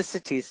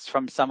toxicities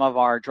from some of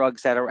our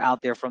drugs that are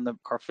out there from the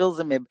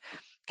carfilzomib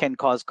can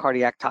cause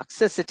cardiac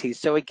toxicity.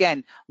 So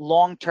again,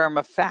 long-term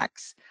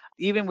effects.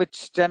 Even with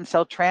stem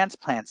cell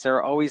transplants, there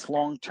are always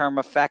long-term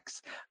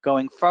effects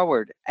going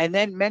forward. And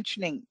then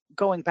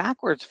going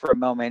backwards for a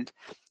moment,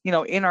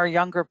 in our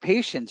younger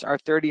patients, our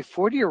 30,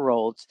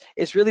 40-year-olds,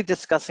 is really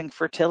discussing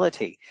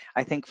fertility.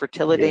 I think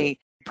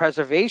fertility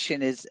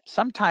preservation is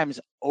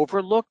sometimes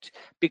overlooked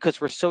because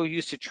we're so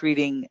used to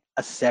treating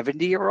a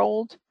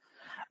 70-year-old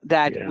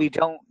that we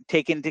don't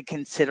take into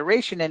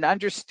consideration and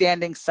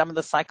understanding some of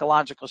the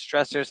psychological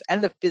stressors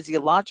and the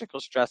physiological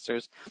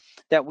stressors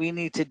that we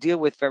need to deal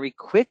with very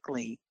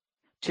quickly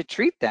to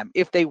treat them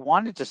if they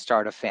wanted to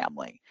start a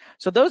family.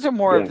 So those are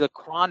more of the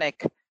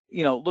chronic,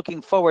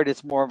 looking forward,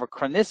 it's more of a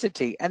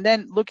chronicity. And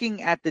then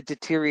looking at the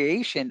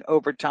deterioration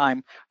over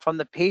time from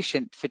the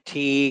patient,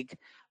 fatigue,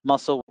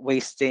 muscle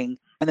wasting,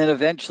 And then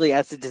eventually,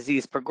 as the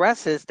disease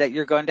progresses, that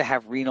you're going to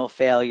have renal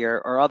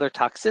failure or other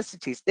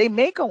toxicities. They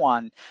may go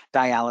on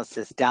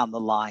dialysis down the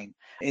line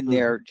in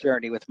their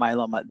journey with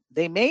myeloma.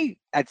 They may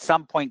at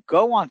some point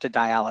go on to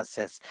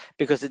dialysis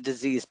because the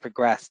disease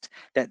progressed,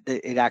 that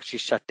it actually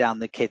shut down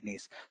the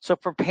kidneys. So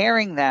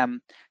preparing them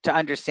to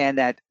understand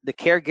that the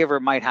caregiver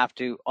might have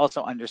to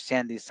also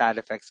understand these side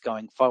effects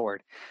going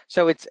forward.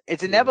 So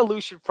it's an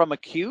evolution from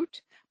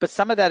acute, but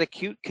some of that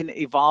acute can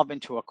evolve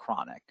into a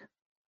chronic.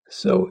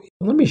 So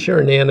let me share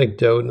an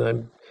anecdote,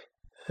 and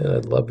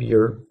I'd love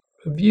your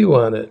view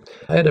on it.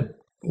 I had a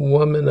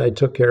woman I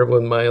took care of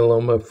with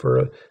myeloma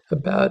for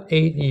about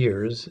 8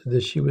 years.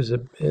 She was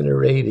in her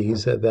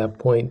 80s at that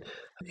point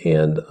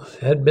and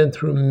had been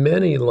through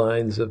many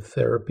lines of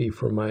therapy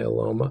for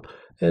myeloma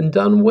and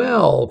done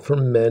well for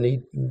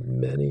many,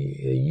 many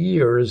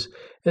years.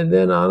 And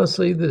then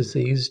honestly, the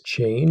disease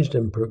changed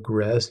and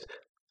progressed,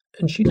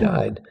 and she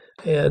died.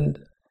 And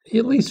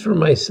at least for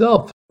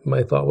myself,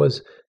 my thought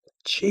was,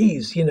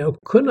 geez,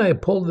 couldn't I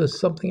have pulled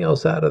something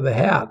else out of the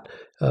hat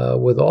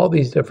with all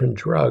these different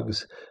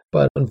drugs?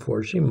 But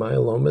unfortunately,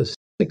 myeloma is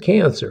a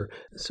cancer.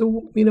 So,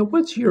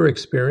 what's your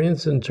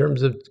experience in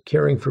terms of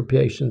caring for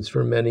patients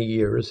for many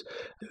years,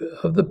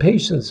 of the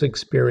patient's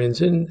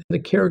experience and the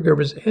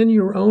caregivers and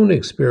your own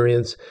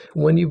experience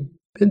when you've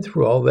been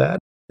through all that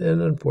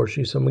and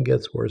unfortunately someone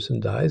gets worse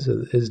and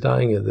is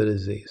dying of the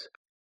disease?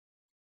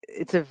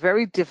 It's a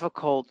very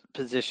difficult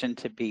position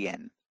to be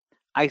in.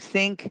 I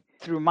think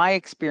through my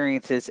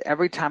experiences,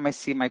 every time I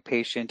see my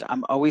patient,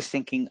 I'm always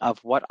thinking of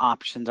what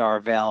options are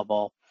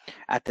available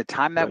at the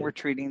time that we're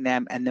treating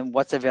them and then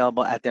what's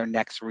available at their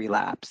next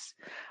relapse.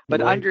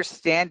 But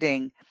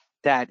understanding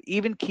that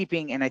even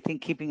keeping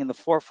in the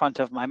forefront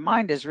of my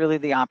mind is really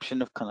the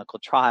option of clinical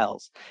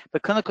trials.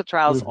 But clinical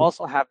trials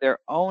also have their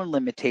own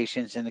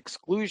limitations and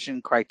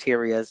exclusion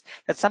criteria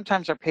that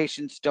sometimes our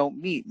patients don't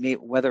meet,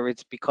 whether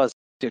it's because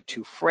they're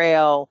too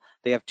frail,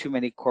 they have too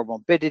many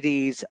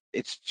comorbidities,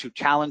 it's too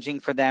challenging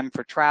for them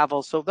for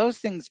travel. So those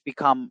things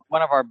become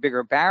one of our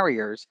bigger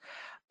barriers.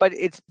 But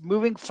it's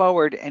moving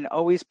forward and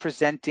always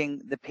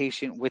presenting the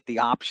patient with the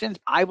options.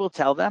 I will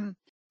tell them,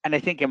 and I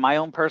think in my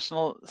own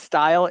personal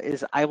style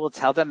is I will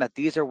tell them that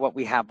these are what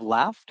we have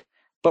left,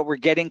 but we're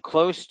getting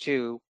close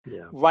to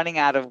running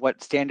out of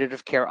what standard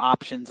of care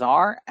options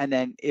are. And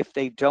then if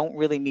they don't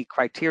really meet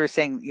criteria,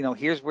 saying,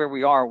 here's where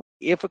we are.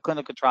 If a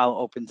clinical trial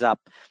opens up,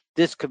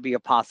 this could be a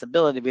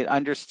possibility, but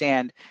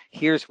understand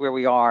here's where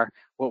we are,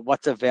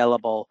 what's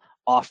available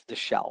off the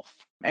shelf,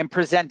 and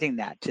presenting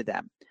that to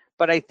them.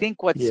 But I think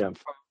from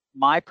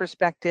my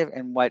perspective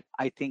and what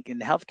I think in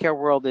the healthcare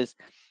world is,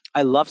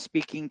 I love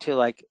speaking to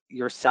like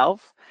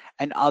yourself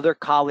and other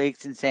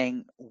colleagues and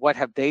saying, what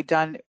have they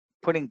done?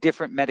 Putting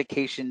different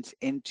medications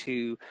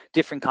into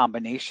different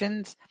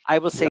combinations. I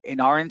will say in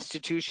our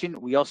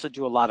institution, we also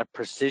do a lot of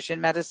precision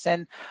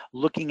medicine,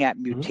 looking at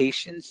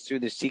mutations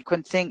through the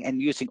sequencing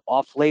and using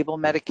off-label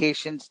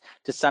medications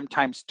to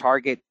sometimes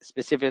target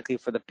specifically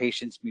for the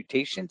patient's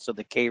mutation, so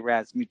the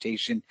KRAS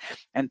mutation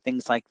and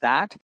things like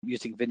that,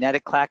 using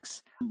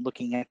venetoclax,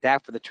 looking at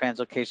that for the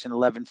translocation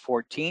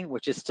 1114,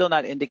 which is still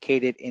not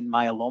indicated in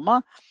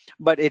myeloma,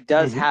 but it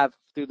does have,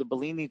 through the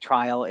Bellini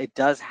trial, it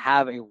does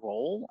have a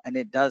role and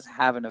it does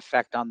have an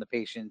effect on the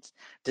patient's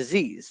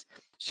disease.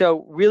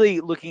 So really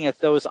looking at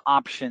those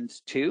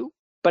options too.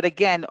 But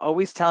again,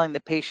 always telling the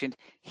patient,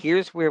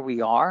 here's where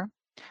we are.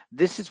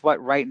 This is what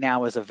right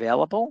now is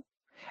available.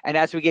 And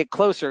as we get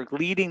closer,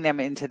 leading them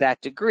into that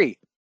degree.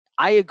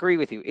 I agree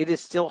with you. It is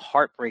still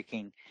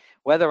heartbreaking,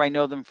 whether I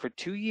know them for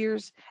 2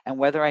 years and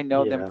whether I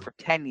know them for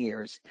 10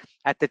 years.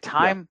 At the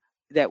time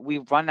that we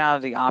run out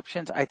of the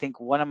options, I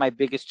think one of my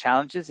biggest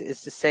challenges is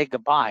to say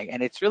goodbye.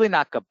 And it's really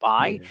not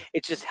goodbye.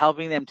 It's just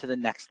helping them to the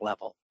next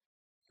level.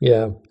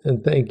 Yeah,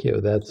 and thank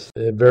you. That's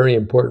a very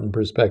important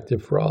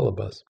perspective for all of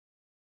us.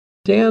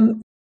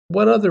 Dan,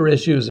 what other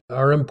issues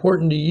are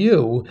important to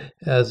you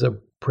as a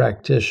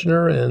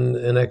practitioner and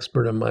an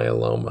expert in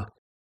myeloma?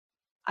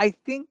 I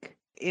think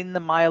in the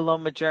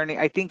myeloma journey,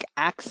 I think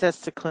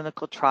access to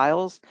clinical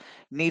trials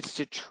needs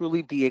to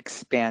truly be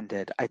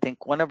expanded. I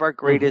think one of our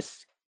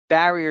greatest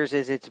barriers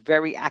is it's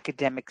very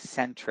academic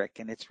centric,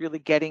 and it's really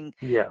getting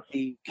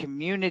the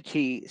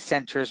community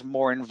centers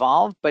more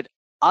involved, but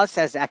us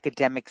as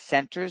academic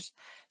centers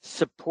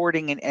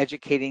supporting and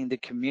educating the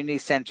community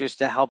centers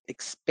to help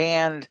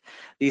expand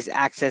these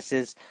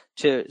accesses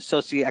to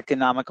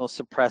socioeconomical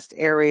suppressed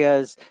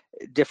areas,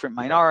 different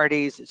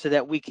minorities, so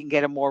that we can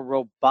get a more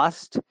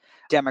robust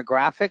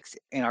demographics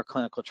in our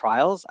clinical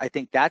trials. I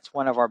think that's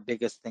one of our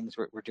biggest things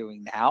we're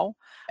doing now,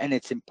 and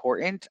it's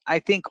important. I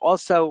think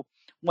also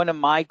one of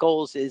my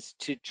goals is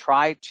to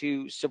try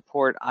to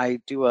support, I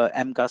do a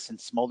MGUS and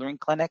smoldering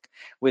clinic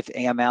with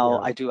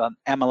AML. I do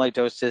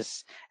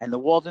amyloidosis and the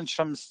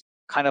Waldenstrom's,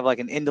 kind of like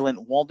an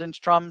indolent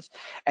Waldenstrom's,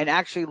 and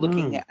actually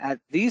looking at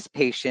these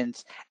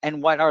patients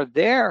and what are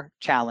their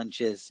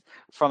challenges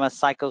from a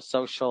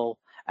psychosocial,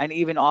 and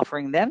even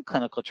offering them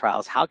clinical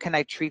trials. How can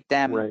I treat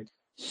them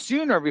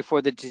sooner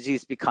before the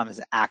disease becomes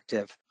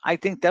active? I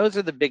think those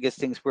are the biggest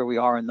things where we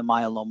are in the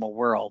myeloma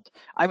world.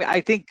 I mean,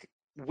 I think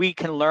we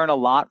can learn a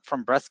lot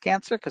from breast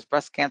cancer because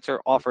breast cancer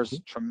offers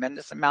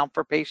tremendous amount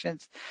for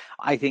patients.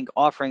 I think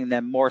offering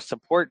them more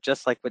support,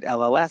 just like with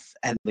LLS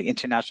and the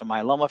International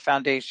Myeloma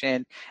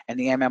Foundation and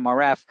the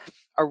MMRF,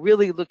 are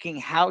really looking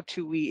how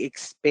do we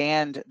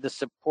expand the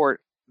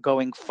support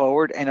going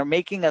forward and are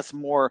making us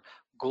more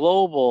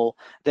global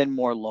than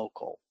more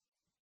local.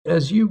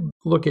 As you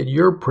look at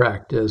your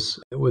practice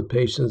with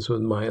patients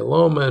with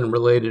myeloma and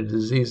related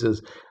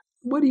diseases,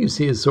 what do you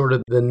see as sort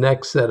of the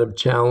next set of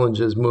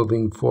challenges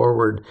moving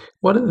forward?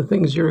 What are the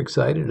things you're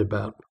excited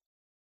about?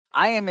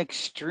 I am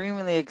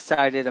extremely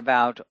excited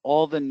about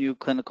all the new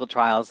clinical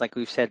trials, like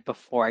we've said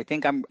before. I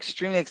think I'm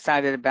extremely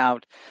excited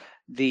about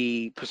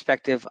the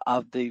perspective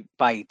of the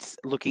BiTEs,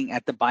 looking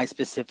at the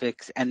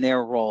bispecifics and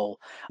their role,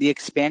 the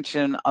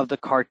expansion of the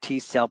CAR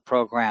T-cell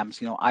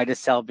programs,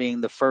 ide-cel being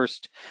the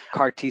first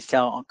CAR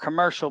T-cell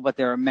commercial, but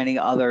there are many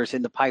others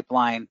in the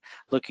pipeline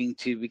looking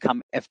to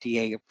become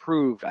FDA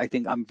approved. I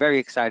think I'm very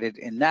excited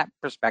in that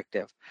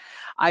perspective.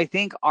 I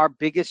think our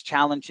biggest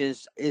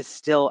challenges is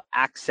still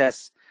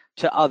access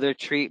to other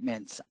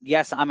treatments.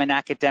 Yes, I'm an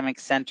academic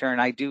center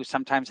and I do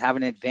sometimes have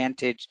an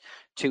advantage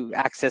to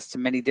access to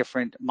many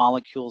different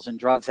molecules and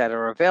drugs that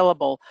are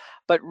available,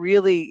 but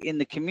really in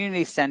the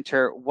community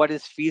center, what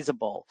is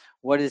feasible?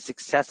 What is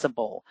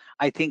accessible?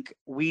 I think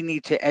we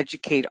need to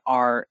educate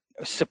our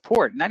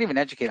support, not even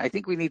educate, I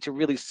think we need to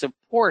really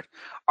support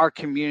our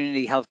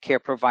community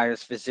healthcare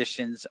providers,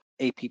 physicians,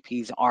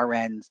 APPs,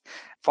 RNs,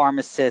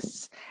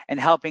 pharmacists, and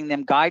helping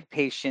them guide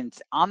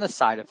patients on the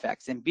side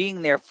effects and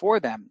being there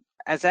for them.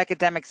 As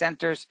academic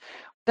centers,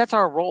 that's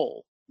our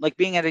role. Like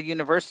being at a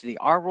university,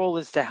 our role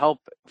is to help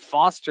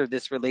foster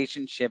this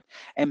relationship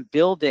and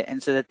build it,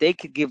 and so that they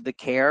could give the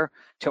care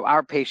to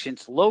our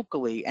patients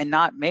locally and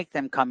not make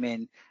them come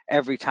in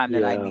every time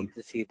that I need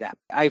to see them.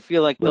 I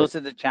feel like those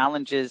are the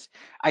challenges.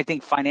 I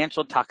think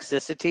financial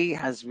toxicity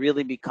has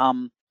really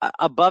become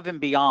above and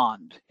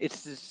beyond.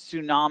 It's the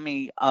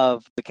tsunami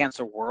of the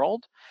cancer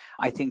world.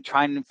 I think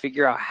trying to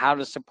figure out how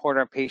to support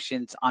our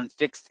patients on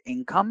fixed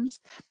incomes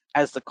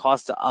as the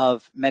cost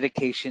of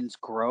medications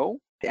grow,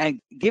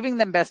 and giving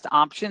them best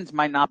options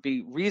might not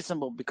be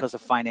reasonable because of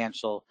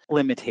financial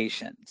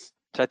limitations.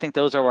 So I think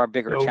those are our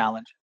bigger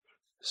challenge.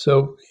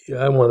 So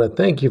I want to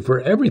thank you for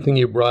everything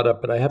you brought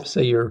up, but I have to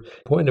say your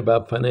point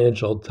about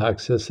financial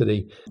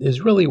toxicity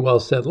is really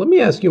well said. Let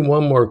me ask you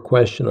one more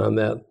question on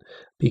that,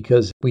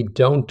 because we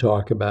don't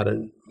talk about it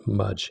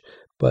much.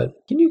 But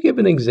can you give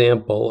an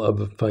example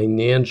of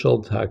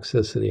financial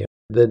toxicity,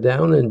 the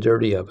down and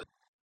dirty of it?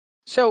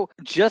 So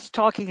just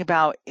talking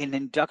about an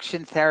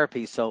induction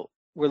therapy, so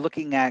we're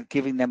looking at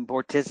giving them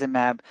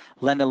bortezomib,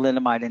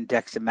 lenalidomide, and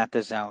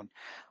dexamethasone.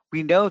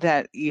 We know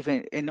that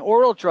even in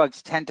oral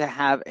drugs tend to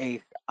have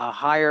a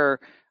higher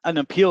an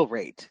appeal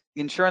rate.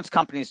 Insurance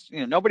companies,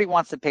 nobody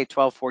wants to pay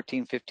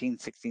 $12,000, $14,000,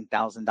 $15,000,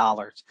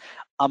 $16,000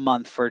 a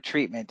month for a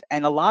treatment.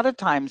 And a lot of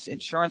times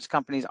insurance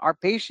companies, our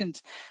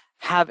patients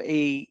have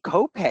a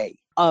copay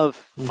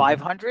of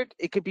 $500,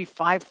 it could be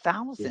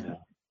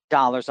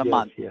 $5,000 a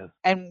month. Yes.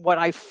 And what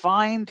I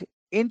find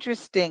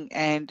interesting,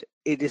 and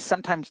it is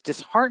sometimes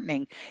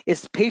disheartening,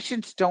 is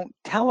patients don't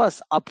tell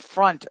us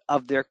upfront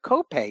of their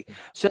copay.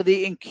 So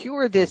they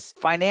incur this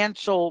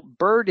financial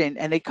burden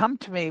and they come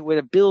to me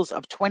with bills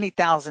of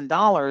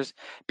 $20,000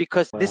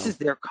 because this is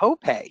their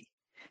copay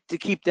to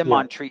keep them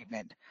on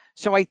treatment.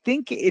 So I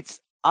think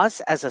it's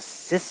us as a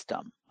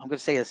system, I'm going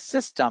to say a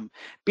system,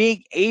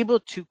 being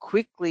able to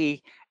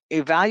quickly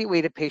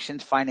evaluate a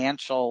patient's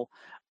financial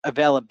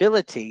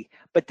availability,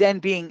 but then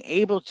being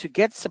able to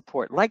get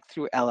support like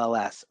through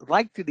LLS,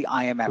 like through the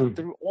IMF,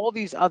 through all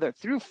these other,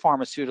 through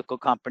pharmaceutical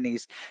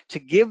companies, to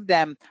give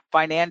them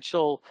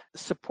financial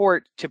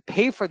support to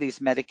pay for these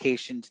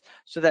medications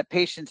so that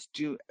patients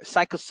do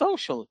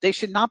psychosocial. They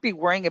should not be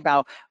worrying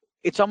about,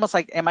 it's almost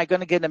like, am I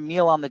going to get a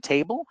meal on the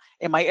table?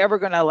 Am I ever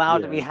going to allow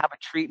me to have a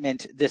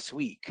treatment this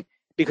week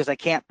because I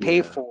can't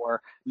pay for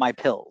my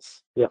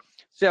pills?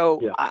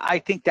 So I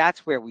think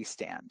that's where we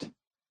stand.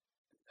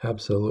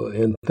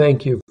 Absolutely. And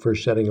thank you for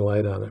shedding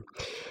light on it.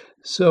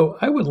 So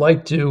I would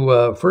like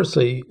to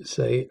firstly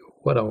say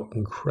what an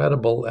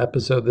incredible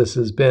episode this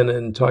has been,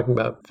 and talking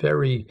about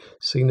very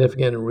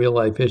significant and real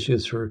life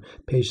issues for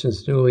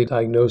patients newly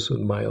diagnosed with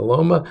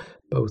myeloma,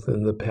 both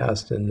in the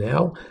past and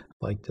now.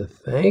 I'd like to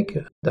thank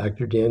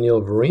Dr.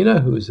 Daniel Verena,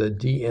 who's a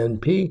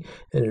DNP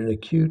and an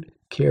acute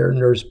care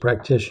nurse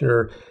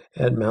practitioner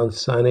at Mount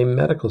Sinai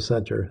Medical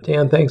Center.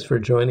 Dan, thanks for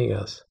joining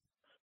us.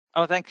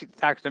 Oh, thank you,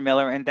 Dr.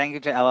 Miller, and thank you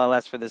to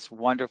LLS for this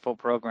wonderful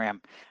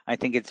program. I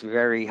think it's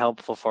very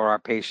helpful for our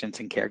patients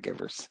and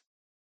caregivers.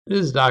 This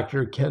is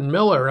Dr. Ken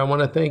Miller. I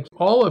want to thank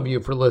all of you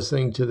for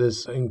listening to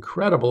this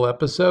incredible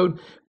episode.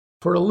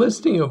 For a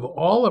listing of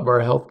all of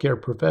our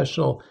healthcare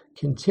professional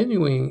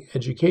continuing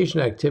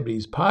education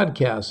activities,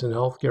 podcasts, and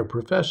healthcare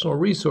professional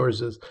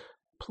resources,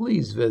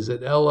 please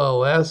visit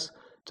lls.org/CE.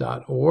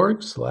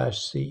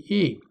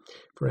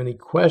 For any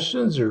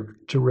questions or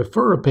to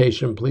refer a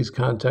patient, please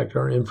contact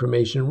our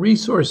Information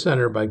Resource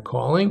Center by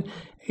calling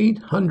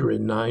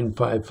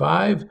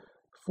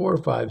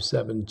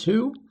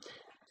 800-955-4572.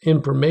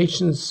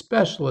 information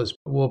specialist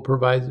will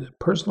provide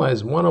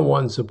personalized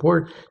one-on-one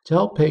support to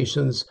help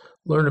patients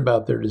learn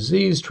about their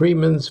disease,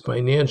 treatments,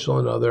 financial,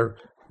 and other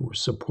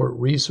support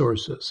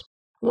resources.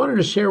 I wanted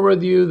to share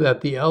with you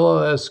that the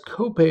LLS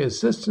Copay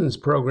Assistance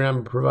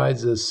Program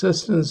provides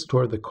assistance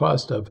toward the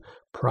cost of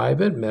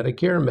private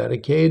Medicare,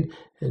 Medicaid,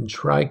 and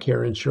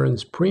TRICARE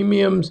insurance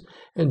premiums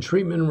and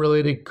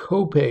treatment-related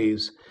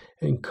copays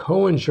and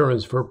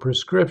co-insurance for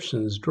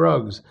prescriptions,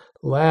 drugs,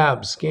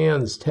 labs,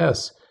 scans,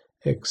 tests,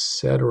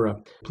 etc.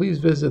 Please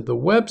visit the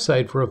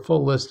website for a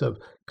full list of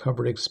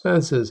covered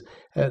expenses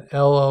at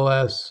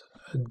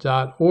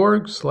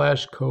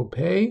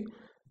lls.org/copay.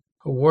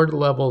 Award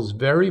levels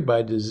vary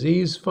by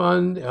disease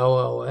fund.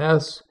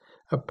 LLS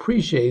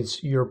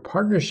appreciates your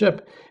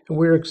partnership, and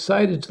we're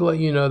excited to let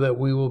you know that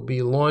we will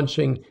be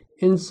launching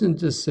Instant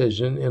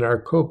Decision in our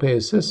Copay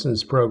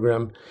Assistance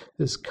Program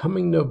this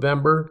coming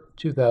November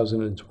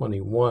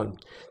 2021.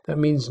 That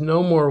means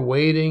no more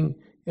waiting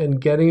and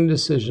getting a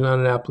decision on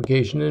an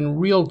application in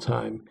real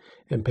time,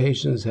 and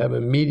patients have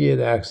immediate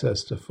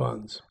access to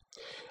funds.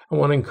 I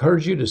want to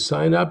encourage you to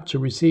sign up to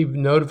receive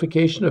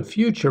notification of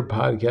future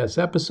podcast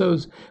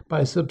episodes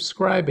by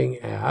subscribing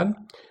at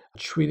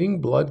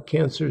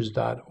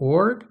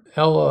treatingbloodcancers.org.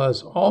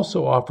 LLS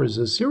also offers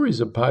a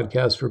series of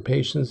podcasts for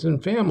patients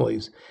and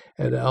families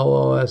at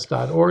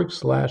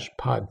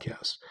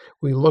lls.org/podcast.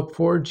 We look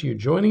forward to you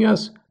joining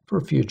us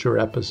for future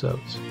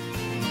episodes.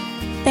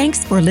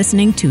 Thanks for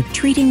listening to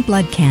Treating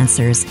Blood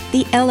Cancers,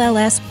 the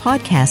LLS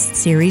podcast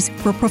series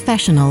for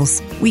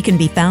professionals. We can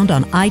be found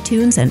on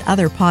iTunes and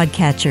other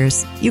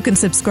podcatchers. You can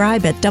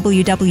subscribe at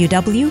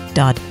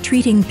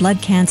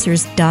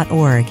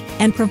www.treatingbloodcancers.org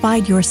and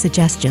provide your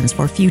suggestions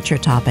for future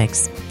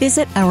topics.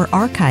 Visit our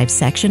archives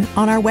section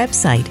on our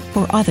website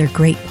for other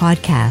great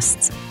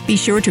podcasts. Be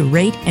sure to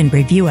rate and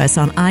review us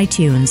on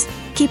iTunes.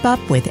 Keep up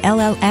with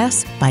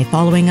LLS by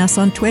following us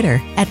on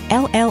Twitter at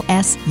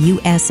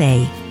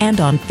LLSUSA and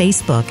on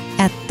Facebook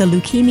at the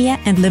Leukemia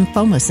and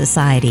Lymphoma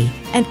Society,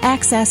 and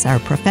access our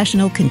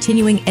professional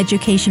continuing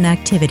education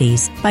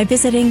activities by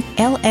visiting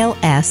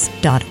lls.org/CE.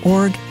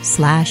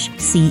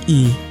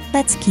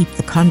 Let's keep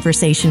the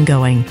conversation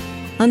going.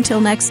 Until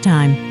next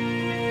time.